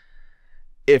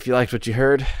 If you liked what you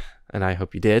heard, and I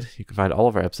hope you did, you can find all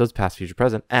of our episodes, past, future,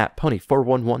 present, at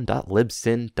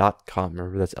pony411.libsyn.com.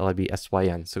 Remember, that's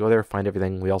LIBSYN. So go there, find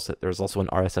everything. There's also an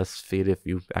RSS feed if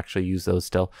you actually use those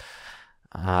still.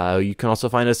 You can also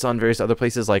find us on various other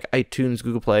places like iTunes,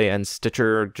 Google Play, and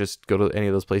Stitcher. Just go to any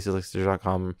of those places like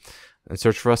Stitcher.com and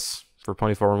search for us for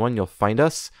Pony411. You'll find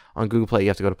us. On Google Play, you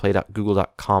have to go to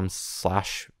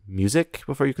play.google.com/music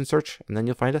before you can search, and then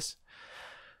you'll find us.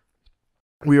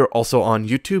 We are also on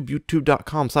YouTube,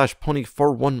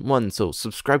 youtube.com/pony411. So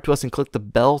subscribe to us and click the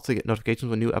bell to get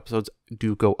notifications when new episodes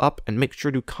do go up. And make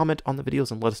sure to comment on the videos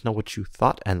and let us know what you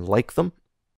thought and like them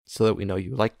so that we know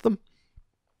you liked them.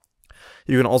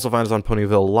 You can also find us on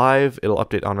Ponyville Live. It'll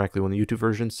update automatically when the YouTube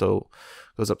version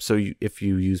goes up. So if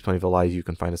you use Ponyville Live, you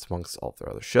can find us amongst all of their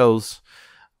other shows.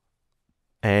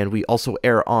 And we also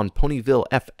air on Ponyville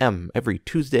FM every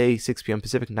Tuesday, 6 p.m.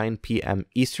 Pacific, 9 p.m.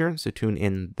 Eastern, so tune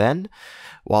in then.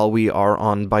 While we are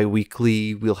on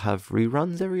bi-weekly, we'll have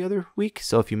reruns every other week,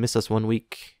 so if you miss us one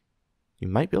week, you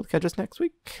might be able to catch us next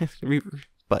week.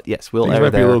 But yes, we'll air there.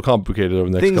 Things might be a little complicated over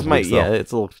the next couple weeks, though. Yeah,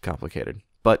 it's a little complicated.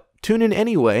 But tune in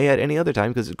anyway at any other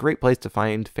time, because it's a great place to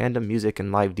find fandom music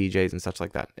and live DJs and such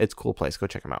like that. It's a cool place. Go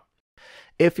check them out.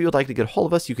 If you would like to get a hold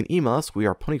of us, you can email us. We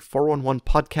are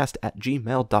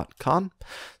pony411podcast@gmail.com.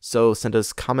 So send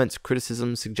us comments,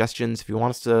 criticisms, suggestions. If you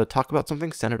want us to talk about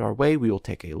something, send it our way. We will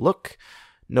take a look.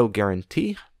 No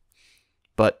guarantee,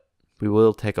 but we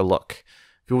will take a look.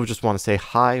 If you just want to say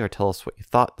hi or tell us what you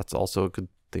thought, that's also a good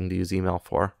thing to use email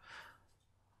for.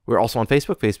 We're also on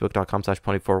Facebook,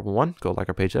 facebook.com/pony411. Go like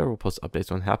our page there. We'll post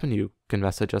updates when they happen. You can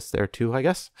message us there too, I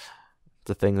guess. It's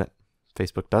a thing that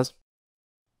Facebook does.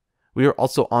 We are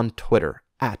also on Twitter,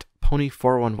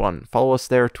 @pony411. Follow us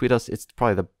there, tweet us. It's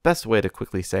probably the best way to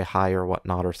quickly say hi or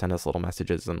whatnot, or send us little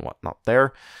messages and whatnot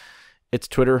there. It's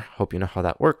Twitter. Hope you know how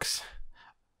that works.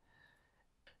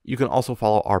 You can also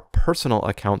follow our personal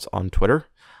accounts on Twitter.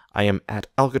 I am at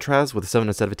Alca7raz with a 7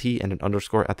 instead of a T and an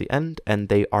underscore at the end, and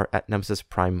they are at Nemesis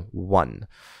Prime 1.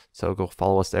 So go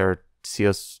follow us there, see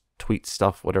us tweet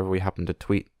stuff, whatever we happen to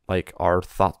tweet, like our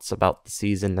thoughts about the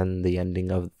season and the ending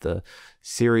of the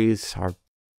series, our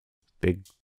big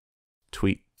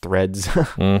tweet threads.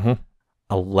 11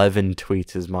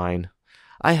 tweets is mine.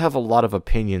 I have a lot of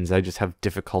opinions, I just have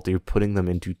difficulty putting them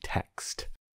into text.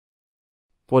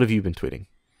 What have you been tweeting?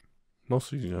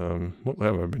 Mostly, what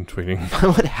have I been tweeting?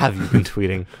 What have you been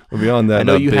tweeting? Well, beyond that, I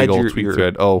know you big had old your tweet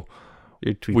thread. Your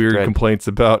tweet weird thread. Complaints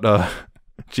about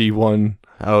G1.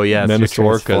 Oh yeah,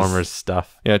 Menasor, Transformers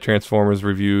stuff. Yeah, Transformers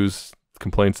reviews.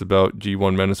 Complaints about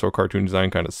G1 Menasor cartoon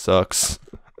design kind of sucks.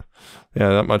 Yeah, I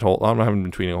haven't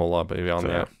been tweeting a whole lot, but beyond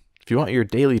that. If you want your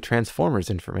daily Transformers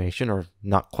information, or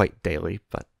not quite daily,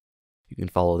 but you can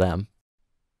follow them.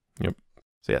 Yep.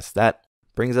 So yes, that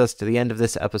brings us to the end of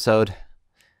this episode.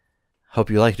 Hope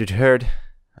you liked what you heard.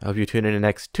 I hope you tune in the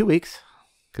next 2 weeks,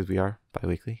 because we are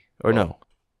bi-weekly. Or no,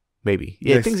 maybe.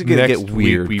 Yeah, things are going to get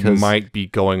weird. We might be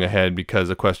going ahead because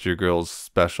Equestria Girls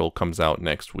special comes out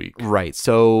next week. Right,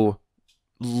 so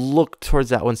look towards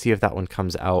that one, see if that one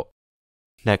comes out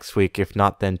next week. If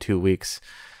not, then 2 weeks.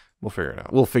 We'll figure it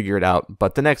out. We'll figure it out.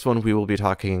 But the next one, we will be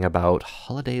talking about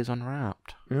Holidays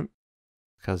Unwrapped. Yep.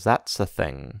 because that's a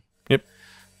thing. Yep.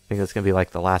 I think that's going to be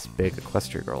like the last big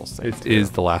Equestria Girls thing. It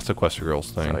is the last Equestria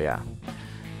Girls thing. So yeah.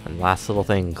 And last little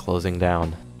thing closing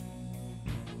down.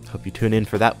 Hope you tune in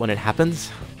for that when it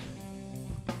happens.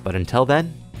 But until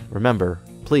then, remember,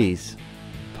 please,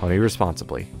 pony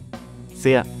responsibly.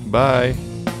 See ya. Bye.